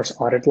is, of course,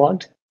 audit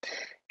logged.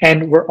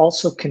 And we're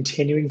also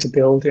continuing to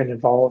build and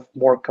evolve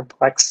more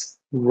complex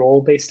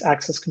role-based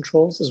access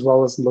controls, as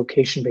well as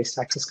location-based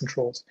access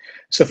controls.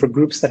 So for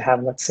groups that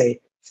have, let's say,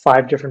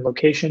 5 different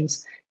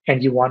locations,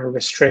 and you want to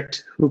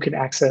restrict who can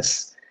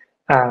access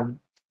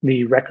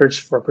the records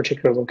for a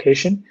particular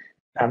location,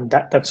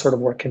 that sort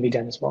of work can be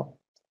done as well.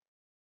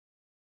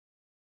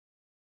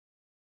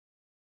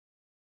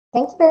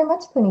 Thank you very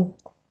much, Puneet.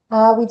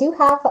 We do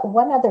have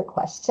one other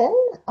question.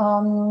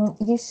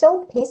 You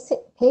showed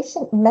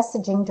patient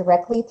messaging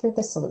directly through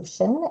the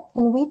solution.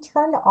 Can we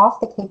turn off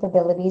the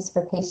capabilities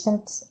for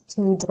patients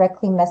to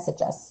directly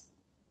message us?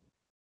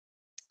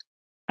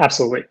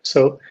 Absolutely.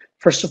 So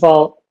first of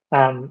all,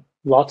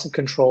 lots of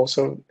control.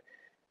 So,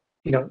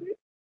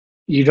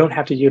 you don't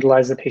have to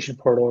utilize the patient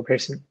portal or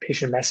patient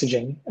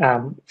messaging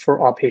for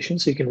all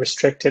patients. So you can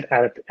restrict it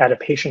at a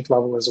patient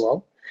level as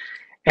well.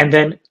 And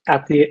then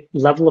at the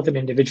level of an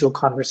individual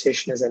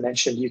conversation, as I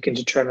mentioned, you can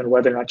determine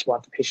whether or not you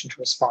want the patient to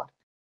respond.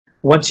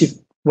 When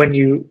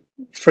you,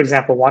 for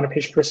example, want a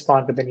patient to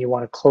respond, but then you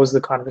want to close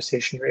the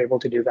conversation, you're able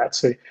to do that.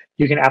 So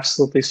you can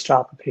absolutely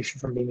stop a patient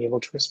from being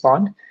able to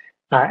respond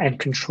and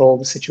control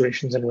the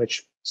situations in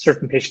which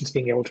certain patients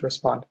being able to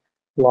respond.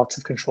 Lots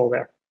of control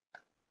there.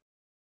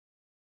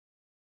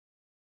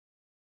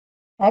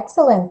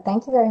 Excellent.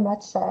 Thank you very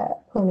much,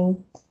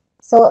 Puneet.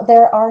 So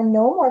there are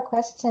no more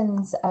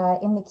questions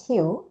in the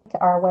queue.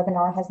 Our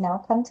webinar has now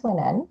come to an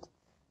end.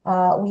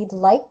 We'd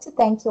like to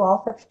thank you all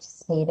for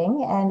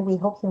participating, and we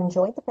hope you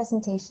enjoyed the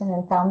presentation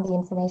and found the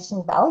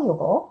information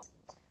valuable.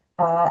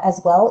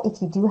 As well,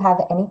 if you do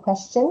have any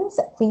questions,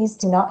 please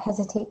do not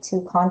hesitate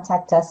to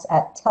contact us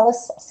at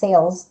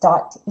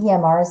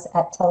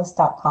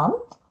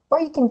telussales.emrs@telus.com, or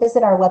you can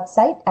visit our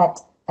website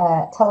at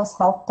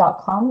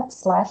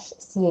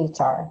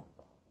telushealth.com/chr.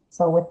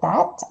 So with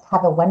that,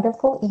 have a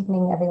wonderful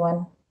evening,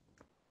 everyone.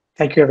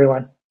 Thank you,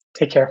 everyone.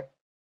 Take care.